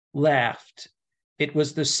 laughed. It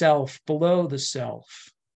was the self below the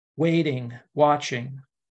self, waiting, watching.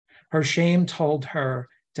 Her shame told her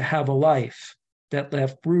to have a life that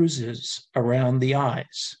left bruises around the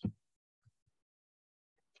eyes.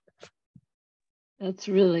 That's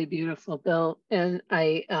really beautiful, Bill. And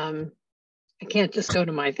I can't just go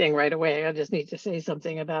to my thing right away. I just need to say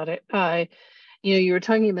something about it. You were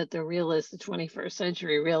talking about the realist, the 21st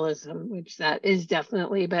century realism, which that is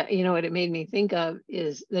definitely, but what it made me think of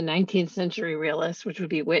is the 19th century realist, which would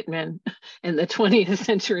be Whitman, and the 20th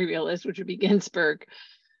century realist, which would be Ginsberg.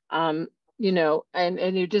 And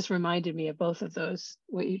it just reminded me of both of those,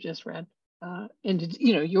 what you just read. And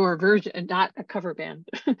your version, not a cover band,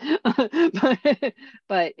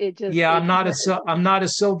 but it just, yeah, I'm not a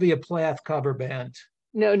Sylvia Plath cover band.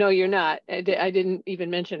 No, you're not. I didn't even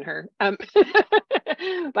mention her.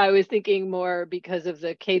 But I was thinking more because of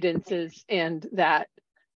the cadences and that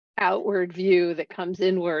outward view that comes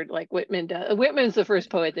inward, like Whitman does. Whitman's the first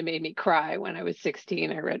poet that made me cry when I was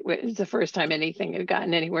 16. I read Whitman. It's the first time anything had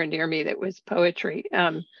gotten anywhere near me that was poetry.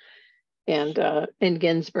 And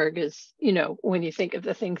Ginsberg is, when you think of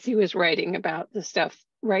the things he was writing about, the stuff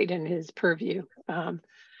right in his purview,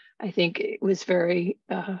 I think it was very.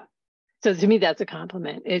 So to me, that's a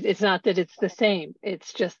compliment. It's not that it's the same.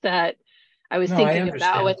 It's just that I was thinking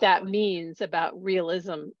about what that means about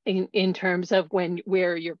realism in terms of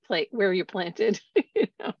where you're planted.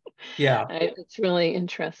 Yeah. It's really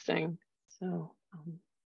interesting. So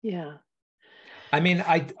yeah. I mean,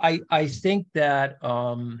 I think that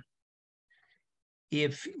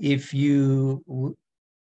if you,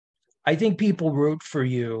 I think people root for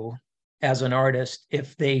you as an artist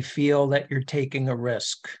if they feel that you're taking a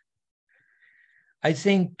risk. I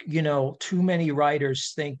think, too many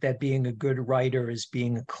writers think that being a good writer is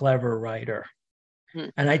being a clever writer.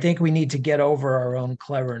 And I think we need to get over our own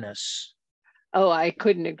cleverness. Oh, I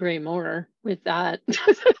couldn't agree more with that.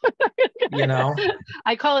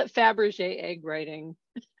 I call it Fabergé egg writing.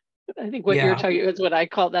 I think what you're talking is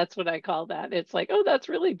that's what I call that. It's like, oh, that's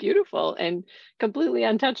really beautiful and completely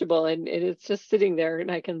untouchable. And it's just sitting there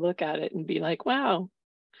and I can look at it and be like, wow,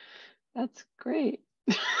 that's great.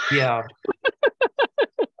 Yeah.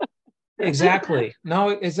 Exactly. No,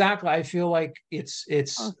 exactly. I feel like it's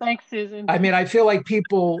oh, thanks, Susan. I mean, I feel like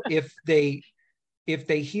people, if they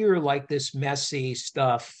hear like this messy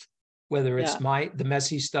stuff, whether it's the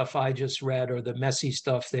messy stuff I just read or the messy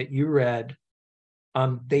stuff that you read,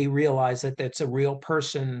 they realize that that's a real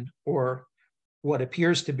person or what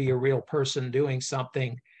appears to be a real person doing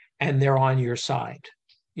something, and they're on your side,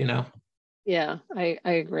 Yeah, I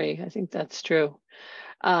agree. I think that's true.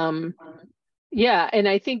 Yeah, and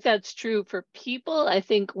I think that's true for people. I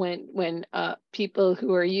think when people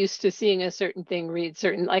who are used to seeing a certain thing read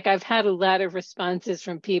certain, like I've had a lot of responses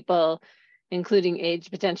from people, including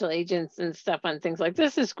potential agents and stuff on things like,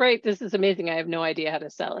 this is great, this is amazing, I have no idea how to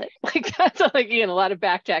sell it. Like that's like, a lot of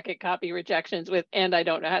backjacket copy rejections with, and I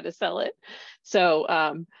don't know how to sell it.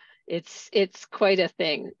 So it's quite a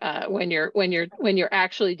thing when you're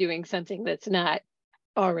actually doing something that's not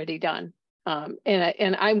already done.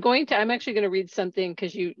 And I'm actually going to read something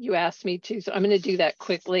because you asked me to, so I'm going to do that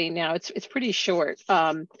quickly now. It's pretty short.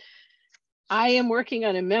 I am working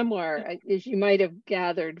on a memoir, as you might have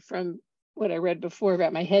gathered from what I read before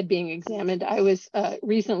about my head being examined. I was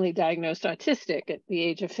recently diagnosed autistic at the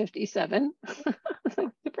age of 57.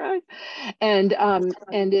 Surprise. And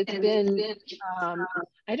it's been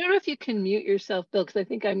I don't know if you can mute yourself, Bill, because I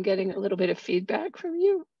think I'm getting a little bit of feedback from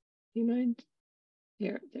you. Do you mind?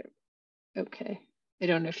 There. Okay. I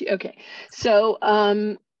don't know if you, okay. So,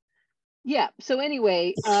 yeah. So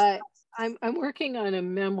anyway, I'm working on a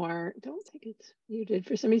memoir. Don't think it's muted.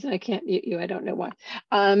 For some reason, I can't mute you. I don't know why.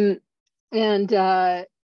 And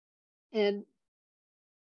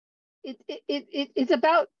it's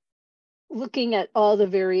about looking at all the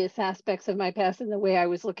various aspects of my past and the way I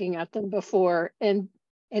was looking at them before. And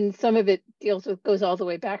And some of it goes all the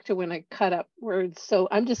way back to when I cut up words. So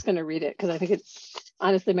I'm just going to read it because I think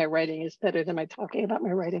honestly, my writing is better than my talking about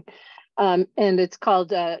my writing. And it's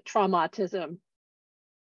called Traumatism.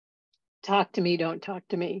 Talk to me, don't talk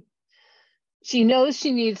to me. She knows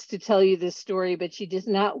she needs to tell you this story, but she does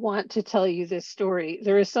not want to tell you this story.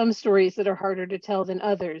 There are some stories that are harder to tell than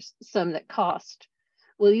others, some that cost.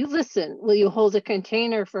 Will you listen? Will you hold a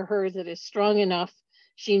container for her that is strong enough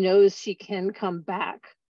she knows she can come back?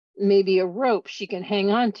 Maybe a rope she can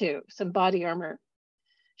hang on to, some body armor.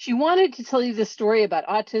 She wanted to tell you the story about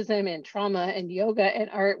autism and trauma and yoga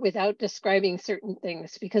and art without describing certain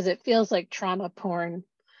things because it feels like trauma porn,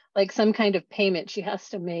 like some kind of payment she has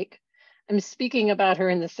to make. I'm speaking about her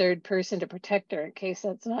in the third person to protect her in case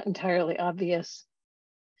that's not entirely obvious.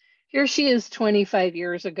 Here she is 25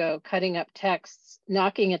 years ago, cutting up texts,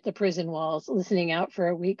 knocking at the prison walls, listening out for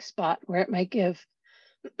a weak spot where it might give.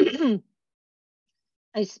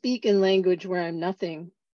 I speak in language where I'm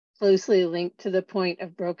nothing, closely linked to the point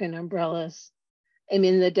of broken umbrellas. I'm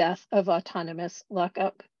in the death of autonomous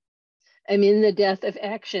lockup. I'm in the death of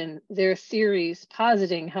action, their theories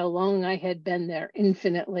positing how long I had been there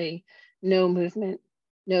infinitely, no movement,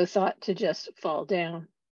 no thought to just fall down.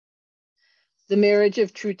 The marriage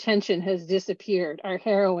of true tension has disappeared. Our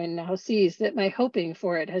heroine now sees that my hoping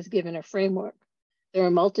for it has given a framework. There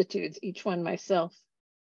are multitudes, each one myself.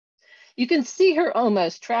 You can see her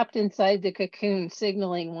almost trapped inside the cocoon,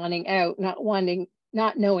 signaling wanting out,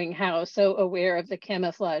 not knowing how, so aware of the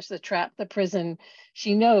camouflage, the trap, the prison.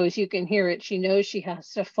 She knows, you can hear it. She knows she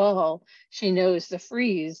has to fall. She knows the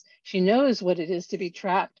freeze. She knows what it is to be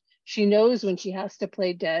trapped. She knows when she has to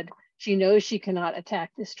play dead. She knows she cannot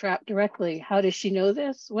attack this trap directly. How does she know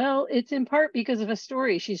this? Well, it's in part because of a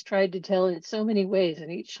story she's tried to tell in so many ways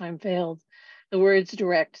and each time failed. The words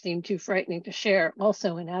direct seem too frightening to share,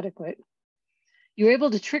 also inadequate. You're able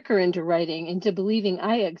to trick her into writing, into believing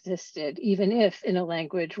I existed, even if in a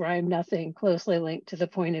language where I'm nothing, closely linked to the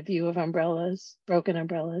point of view of umbrellas, broken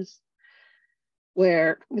umbrellas,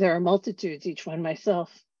 where there are multitudes, each one myself.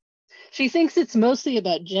 She thinks it's mostly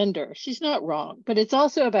about gender. She's not wrong, but it's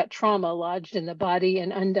also about trauma lodged in the body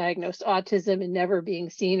and undiagnosed autism and never being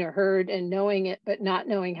seen or heard and knowing it, but not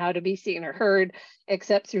knowing how to be seen or heard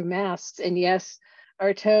except through masks. And yes,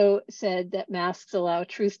 Artaud said that masks allow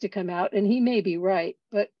truth to come out, and he may be right,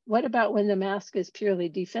 but what about when the mask is purely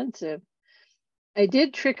defensive? I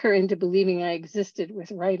did trick her into believing I existed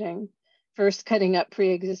with writing. First cutting up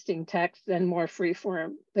pre-existing text, then more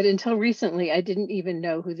freeform. But until recently, I didn't even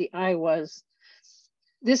know who the I was.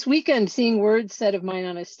 This weekend, seeing words said of mine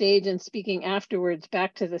on a stage and speaking afterwards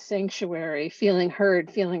back to the sanctuary, feeling heard,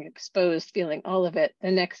 feeling exposed, feeling all of it.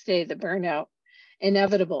 The next day, the burnout.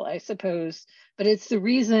 Inevitable, I suppose. But it's the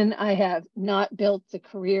reason I have not built the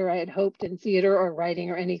career I had hoped in theater or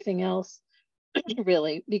writing or anything else.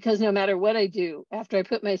 Really, because no matter what I do, after I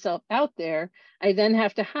put myself out there, I then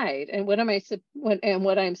have to hide. And what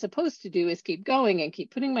I'm supposed to do is keep going and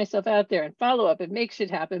keep putting myself out there and follow up and make shit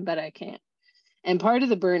happen, but I can't. And part of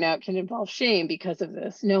the burnout can involve shame because of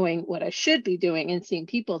this, knowing what I should be doing and seeing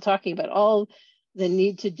people talking about all the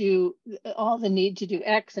need to do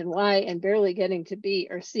X and Y and barely getting to B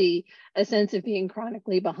or C, a sense of being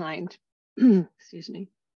chronically behind. Excuse me.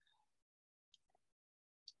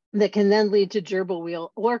 That can then lead to gerbil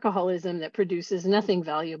wheel workaholism that produces nothing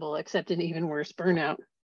valuable except an even worse burnout.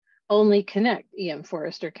 Only connect, E.M.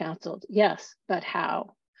 Forrester counseled. Yes, but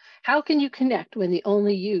how? How can you connect when the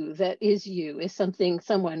only you that is you is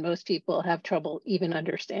someone most people have trouble even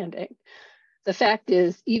understanding? The fact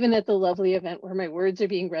is, even at the lovely event where my words are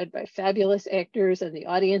being read by fabulous actors and the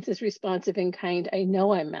audience is responsive and kind, I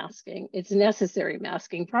know I'm masking. It's necessary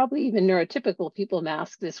masking. Probably even neurotypical people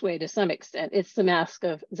mask this way to some extent. It's the mask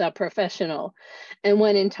of the professional. And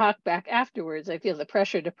when in talk back afterwards, I feel the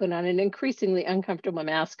pressure to put on an increasingly uncomfortable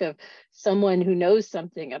mask of someone who knows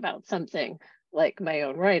something about something, like my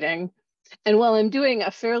own writing. And while I'm doing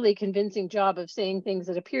a fairly convincing job of saying things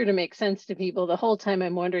that appear to make sense to people, the whole time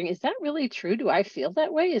I'm wondering, is that really true? Do I feel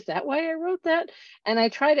that way? Is that why I wrote that? And I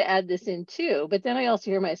try to add this in too, but then I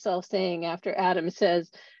also hear myself saying after Adam says,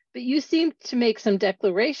 but you seem to make some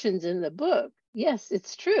declarations in the book. Yes,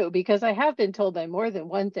 it's true, because I have been told by more than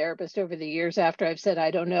one therapist over the years after I've said,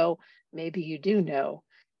 I don't know, maybe you do know.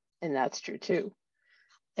 And that's true too.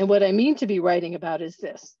 And what I mean to be writing about is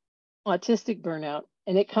this, autistic burnout.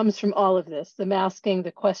 And it comes from all of this, the masking,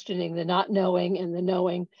 the questioning, the not knowing and the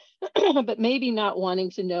knowing, but maybe not wanting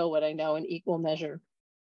to know what I know in equal measure.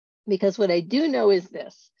 Because what I do know is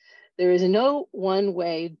this, there is no one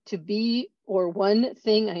way to be or one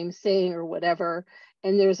thing I'm saying or whatever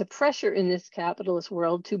And there's a pressure in this capitalist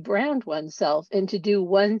world to brand oneself and to do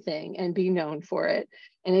one thing and be known for it.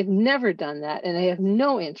 And I've never done that. And I have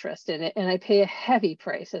no interest in it. And I pay a heavy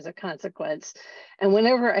price as a consequence. And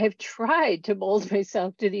whenever I've tried to mold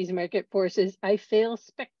myself to these market forces, I fail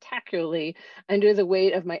spectacularly under the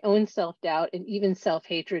weight of my own self-doubt and even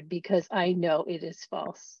self-hatred, because I know it is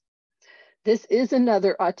false. This is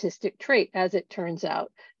another autistic trait, as it turns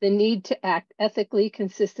out, the need to act ethically,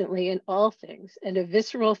 consistently in all things, and a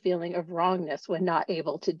visceral feeling of wrongness when not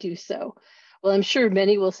able to do so. Well, I'm sure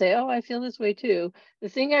many will say, oh, I feel this way too. The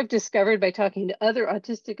thing I've discovered by talking to other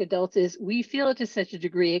autistic adults is we feel it to such a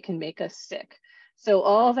degree it can make us sick. So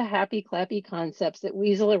all the happy, clappy concepts that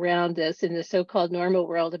weasel around us in the so-called normal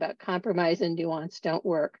world about compromise and nuance don't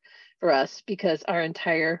work for us because our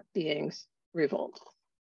entire beings revolt.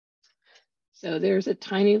 So there's a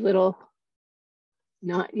tiny little,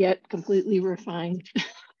 not yet completely refined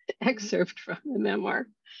excerpt from the memoir.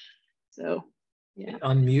 So, yeah.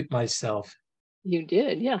 Unmute myself. You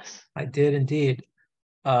did, yes. I did indeed.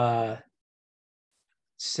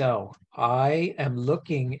 So I am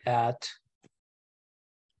looking at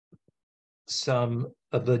some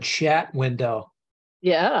of the chat window.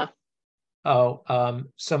 Yeah. Oh,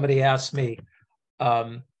 somebody asked me,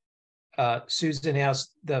 Susan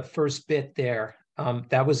asked the first bit there.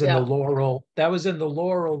 That was in the Laurel. That was in the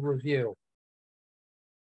Laurel review.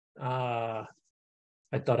 I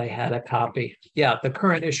thought I had a copy. Yeah, the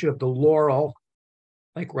current issue of the Laurel,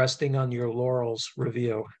 like resting on your laurels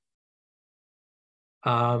review.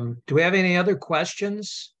 Do we have any other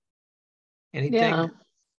questions? Anything? Yeah.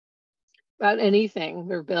 About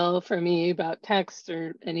anything, or Bill, for me, about text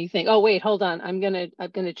or anything. Oh, wait, hold on. I'm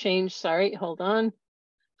gonna change. Sorry, hold on.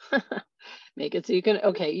 Make it so you can,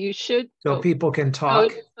 okay, you should. So people can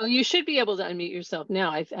talk. Oh, you should be able to unmute yourself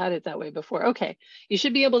now. I've had it that way before. Okay, you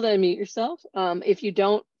should be able to unmute yourself. If you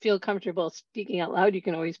don't feel comfortable speaking out loud, you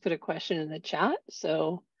can always put a question in the chat.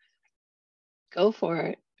 So go for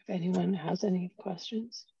it if anyone has any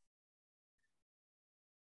questions.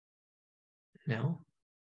 No.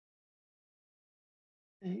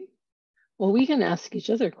 Okay. Well, we can ask each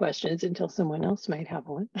other questions until someone else might have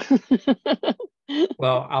one.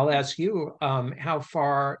 Well, I'll ask you, how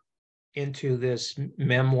far into this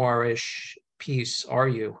memoirish piece are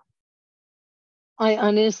you? I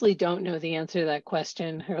honestly don't know the answer to that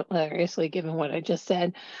question, hilariously, given what I just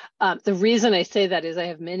said. The reason I say that is I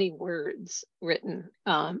have many words written,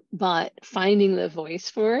 but finding the voice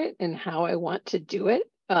for it and how I want to do it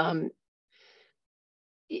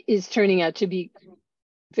is turning out to be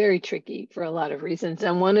very tricky for a lot of reasons.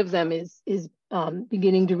 And one of them is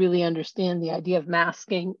beginning to really understand the idea of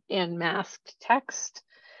masking and masked text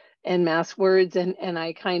and masked words. And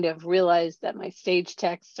I kind of realized that my stage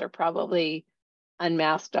texts are probably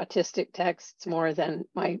unmasked autistic texts more than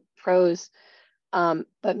my prose.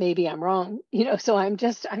 But maybe I'm wrong, so I'm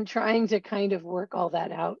trying to kind of work all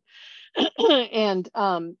that out. And,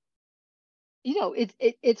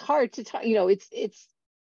 it's hard to talk,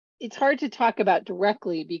 it's hard to talk about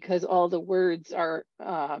directly because all the words are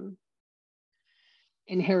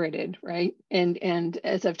inherited, right? And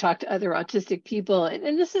as I've talked to other autistic people,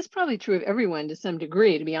 and this is probably true of everyone to some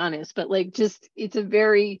degree, to be honest, but like it's a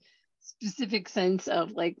very specific sense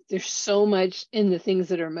of like there's so much in the things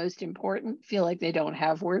that are most important feel like they don't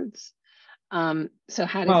have words. So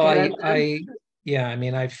how to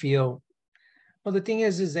get I feel, well, the thing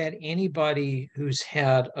is that anybody who's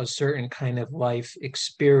had a certain kind of life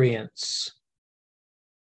experience,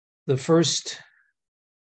 the first,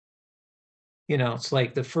 it's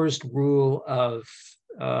like the first rule of,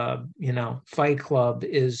 Fight Club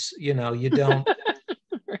is, you don't,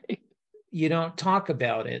 right. You don't talk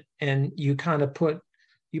about it, and you kind of put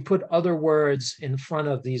other words in front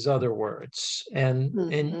of these other words, and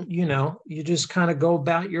you just kind of go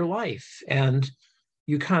about your life, and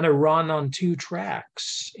you kind of run on two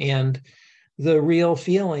tracks, and the real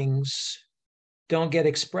feelings don't get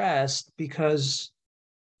expressed because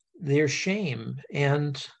there's shame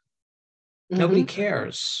and nobody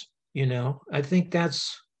cares. I think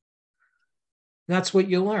that's what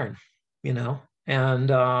you learn, and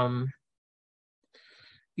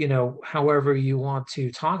however you want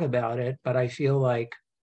to talk about it, but I feel like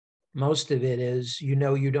most of it is, you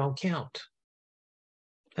don't count.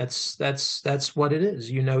 That's what it is.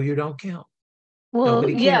 You don't count. Well,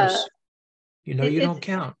 nobody cares. You you don't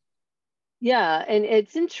count. Yeah, and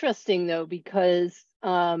it's interesting though, because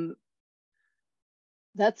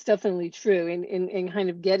that's definitely true, and kind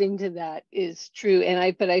of getting to that is true.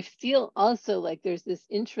 But I feel also like there's this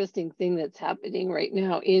interesting thing that's happening right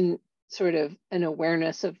now in sort of an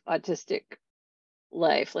awareness of autistic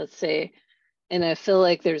life, let's say, And I feel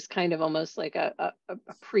like there's kind of almost like a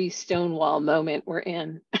pre-Stonewall moment we're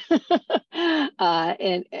in.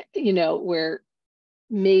 And, you know, where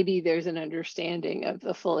maybe there's an understanding of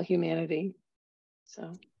the full humanity.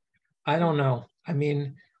 So I don't know. I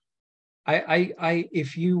mean,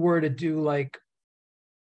 if you were to do like,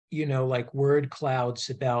 you know, like word clouds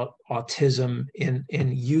about autism in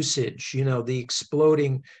usage, you know, the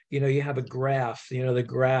exploding, you know, you have a graph, you know, the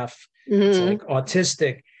graph, it's like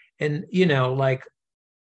autistic. And, you know, like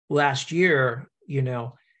last year, you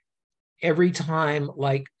know, every time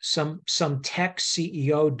like some tech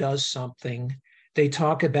CEO does something, they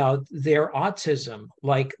talk about their autism,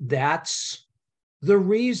 like that's the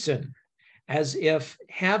reason, as if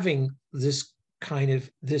having this kind of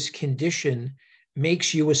this condition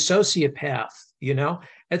makes you a sociopath. You know,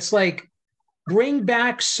 it's like, bring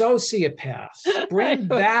back sociopaths, bring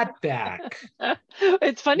that back.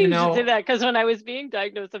 It's funny You you should say know, that, because when I was being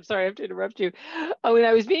diagnosed, I'm sorry, I have to interrupt you. When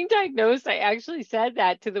I was being diagnosed, I actually said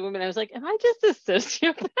that to the woman. I was like, am I just a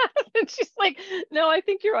sociopath? And she's like, no, I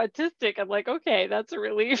think you're autistic. I'm like, okay, that's a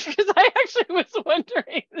relief, because I actually was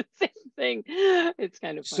wondering the same thing. It's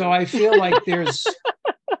kind of funny. so I feel like there's,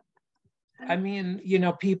 I mean, you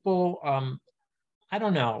know, people, I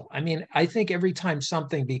don't know. I mean, I think every time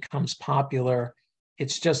something becomes popular,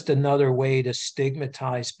 it's just another way to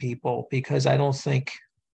stigmatize people, because I don't think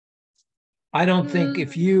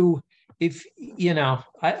if you know,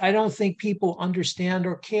 I don't think people understand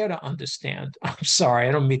or care to understand. I'm sorry,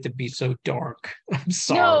 I don't mean to be so dark. I'm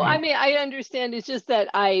No, I sorry. mean, I understand. It's just that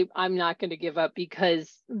I'm not going to give up,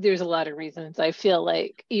 because there's a lot of reasons. I feel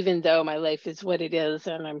like even though my life is what it is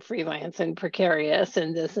and I'm freelance and precarious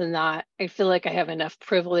and this and that, I feel like I have enough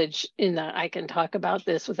privilege in that I can talk about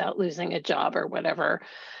this without losing a job or whatever.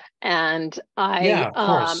 And Yeah, of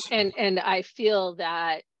course. and I feel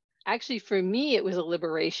that actually for me it was a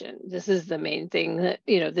liberation. This is the main thing that,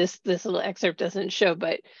 you know, this little excerpt doesn't show,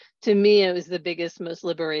 but to me it was the biggest, most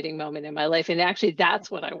liberating moment in my life. And actually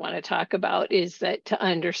that's what I want to talk about, is that to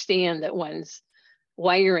understand that one's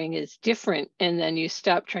wiring is different, and then you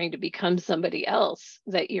stop trying to become somebody else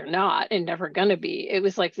that you're not and never gonna be. It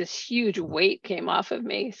was like this huge weight came off of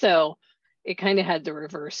me. So it kind of had the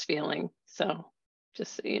reverse feeling. So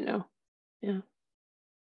just so you know. Yeah.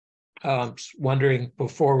 Wondering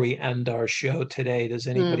before we end our show today, does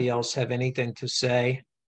anybody Mm, else have anything to say?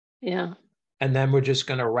 yeah. And then we're just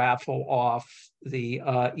going to raffle off the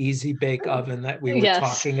easy bake oven that we were Yes.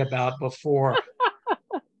 talking about before.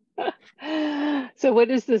 So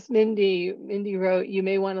what is this, Mindy? Mindy wrote, you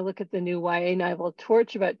may want to look at the new YA novel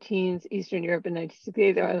Torch about teens, Eastern Europe in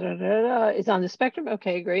 1968. It's on the spectrum.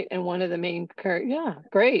 Okay, great. And one of the main yeah,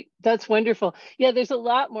 great. That's wonderful. Yeah, there's a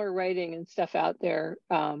lot more writing and stuff out there.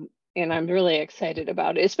 And I'm really excited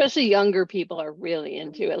about it. Especially younger people are really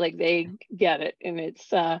into it. Like they get it. And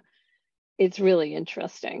it's really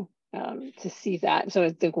interesting to see that. So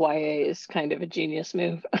I think YA is kind of a genius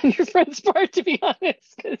move on your friend's part, to be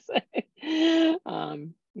honest.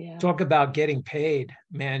 Yeah. Talk about getting paid,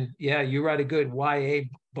 man. Yeah, you write a good YA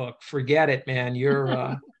book. Forget it, man.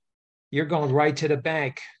 You're going right to the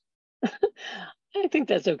bank. I think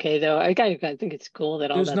that's okay, though. I kind of think it's cool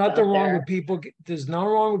that all There's that's nothing out wrong with there. people. There's no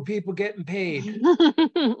wrong with people getting paid. Not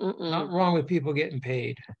Mm-mm. wrong with people getting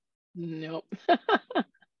paid. Nope.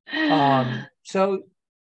 So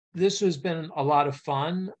this has been a lot of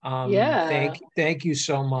fun. Yeah. Thank you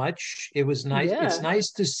so much. It was nice. It's Yeah.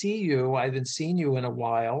 nice to see you. I haven't seen you in a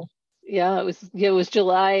while. Yeah, it was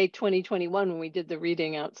July 2021 when we did the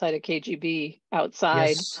reading outside of KGB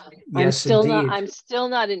outside. Yes, yes, indeed. I'm still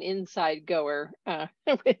not an inside goer.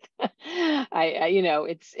 With you know,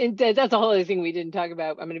 that's a whole other thing we didn't talk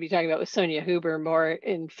about. I'm going to be talking about with Sonia Huber more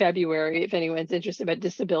in February if anyone's interested about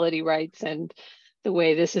disability rights and the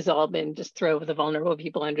way this has all been just throw the vulnerable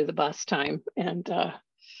people under the bus time. And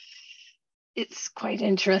it's quite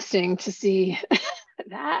interesting to see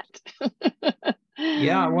that.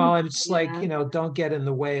 Yeah, well, it's like, Yeah. you know, don't get in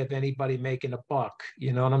the way of anybody making a buck.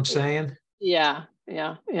 You know what I'm saying? Yeah,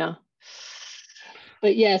 yeah, yeah.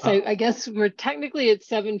 But yes, Uh, I guess we're technically at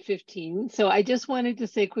 7:15. So I just wanted to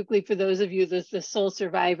say quickly for those of you, the soul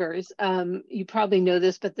survivors, you probably know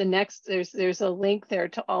this, but there's a link there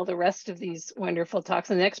to all the rest of these wonderful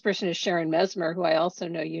talks. And the next person is Sharon Mesmer, who I also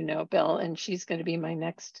know you know, Bill, and she's going to be my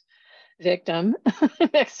next victim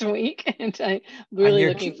next week. And I'm on really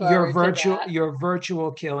looking your forward to that.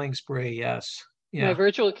 virtual killing spree. Yes. My Yeah.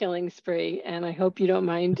 virtual killing spree, and I hope you don't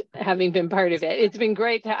mind having been part of it. It's been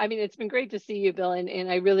great to, I mean, it's been great to see you, Bill,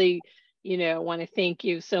 and I really, you know, want to thank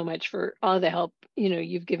you so much for all the help, you know,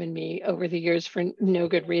 you've given me over the years for no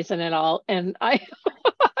good reason at all. And I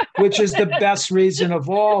which is the best reason of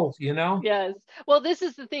all, you know? Yes. Well, this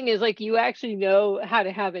is the thing is like you actually know how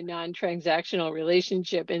to have a non-transactional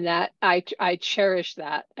relationship, and that I cherish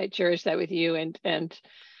that. I cherish that with you and I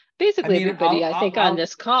basically mean, everybody I think on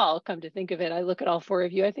this call. Come to think of it, I look at all four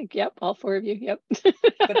of you. I think, yep, all four of you. Yep.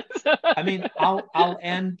 but So, I mean, I'll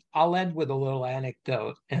end with a little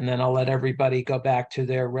anecdote, and then I'll let everybody go back to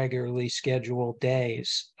their regularly scheduled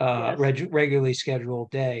days, yes. regularly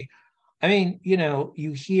scheduled day. I mean,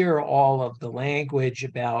 you hear all of the language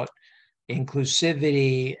about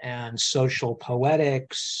inclusivity and social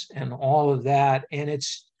poetics and all of that, and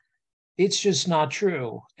it's just not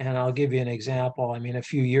true. And I'll give you an example. I mean, a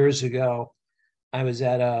few years ago, I was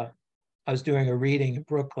at a I was doing a reading in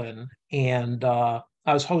Brooklyn, and I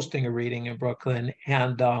was hosting a reading in Brooklyn,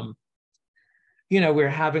 and we were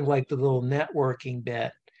having like the little networking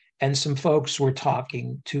bit, and some folks were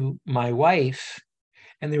talking to my wife,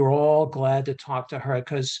 and they were all glad to talk to her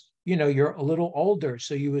because you're a little older,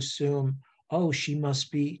 so you assume, oh, she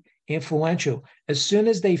must be influential. As soon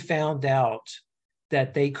as they found out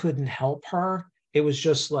that they couldn't help her, it was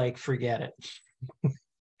just like, forget it.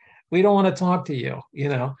 We don't want to talk to you.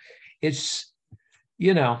 It's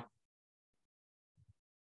you know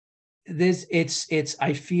this it's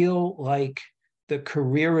I feel like the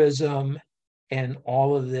careerism and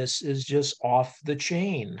all of this is just off the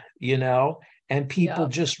chain, and people Yeah.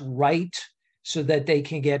 just write so that they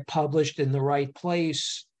can get published in the right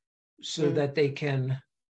place so Mm, that they can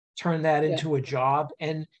turn that yeah. into a job.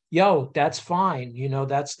 And that's fine,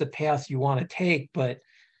 that's the path you want to take, but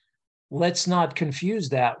let's not confuse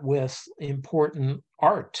that with important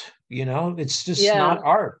art. It's just Yeah. not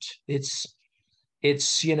art. It's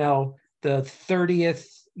the 30th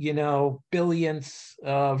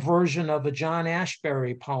billionth version of a John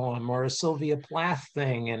Ashbery poem or a Sylvia Plath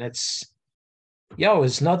thing, and it's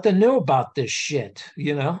nothing new about this shit.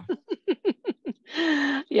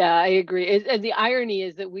 Yeah, I agree. And the irony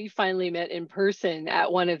is that we finally met in person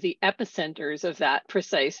at one of the epicenters of that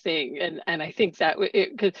precise thing. And I think that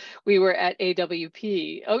because we were at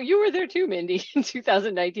AWP. Oh, you were there too, Mindy, in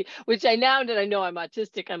 2019, which now that I know I'm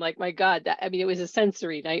autistic, I'm like, my God, it was a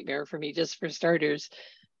sensory nightmare for me, just for starters.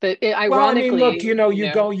 But Well, I mean, look, ironically,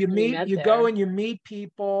 you go, we met you go there. and you meet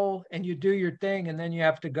people and you do your thing, and then you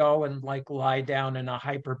have to go and like lie down in a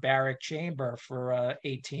hyperbaric chamber for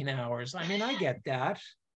 18 hours. I mean, I get that.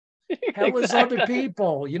 Hell is other Exactly.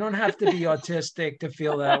 people. You don't have to be autistic to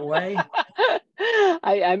feel that way.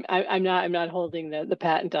 I'm not holding the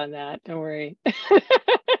patent on that. Don't worry.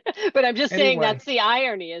 But I'm just saying Anyway, that's the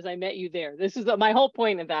irony is I met you there. This is my whole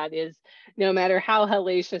point of that is no matter how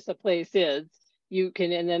hellacious a place is, you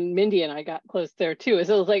can, and then Mindy and I got close there too.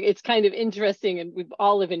 So it's like, it's kind of interesting, and we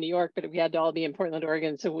all live in New York, but we had to all be in Portland,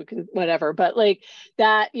 Oregon, so we can, whatever. But like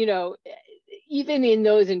that, even in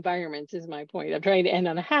those environments is my point. I'm trying to end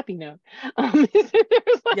on a happy note.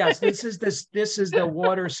 yes, this is the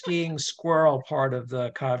water skiing squirrel part of the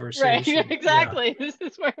Right, conversation. Yeah. exactly. This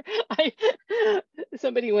is where I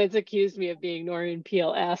somebody once accused me of being Norman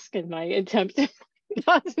Peele-esque in my attempt at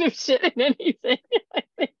positive shit in anything.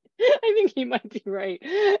 I think he might be right.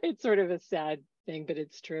 It's sort of a sad thing, but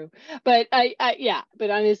it's true. But yeah,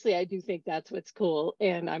 but honestly, I do think that's what's cool.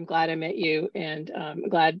 And I'm glad I met you, and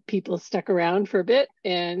glad people stuck around for a bit.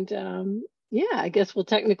 And yeah, I guess we'll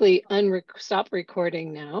technically stop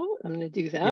recording now. I'm going to do that.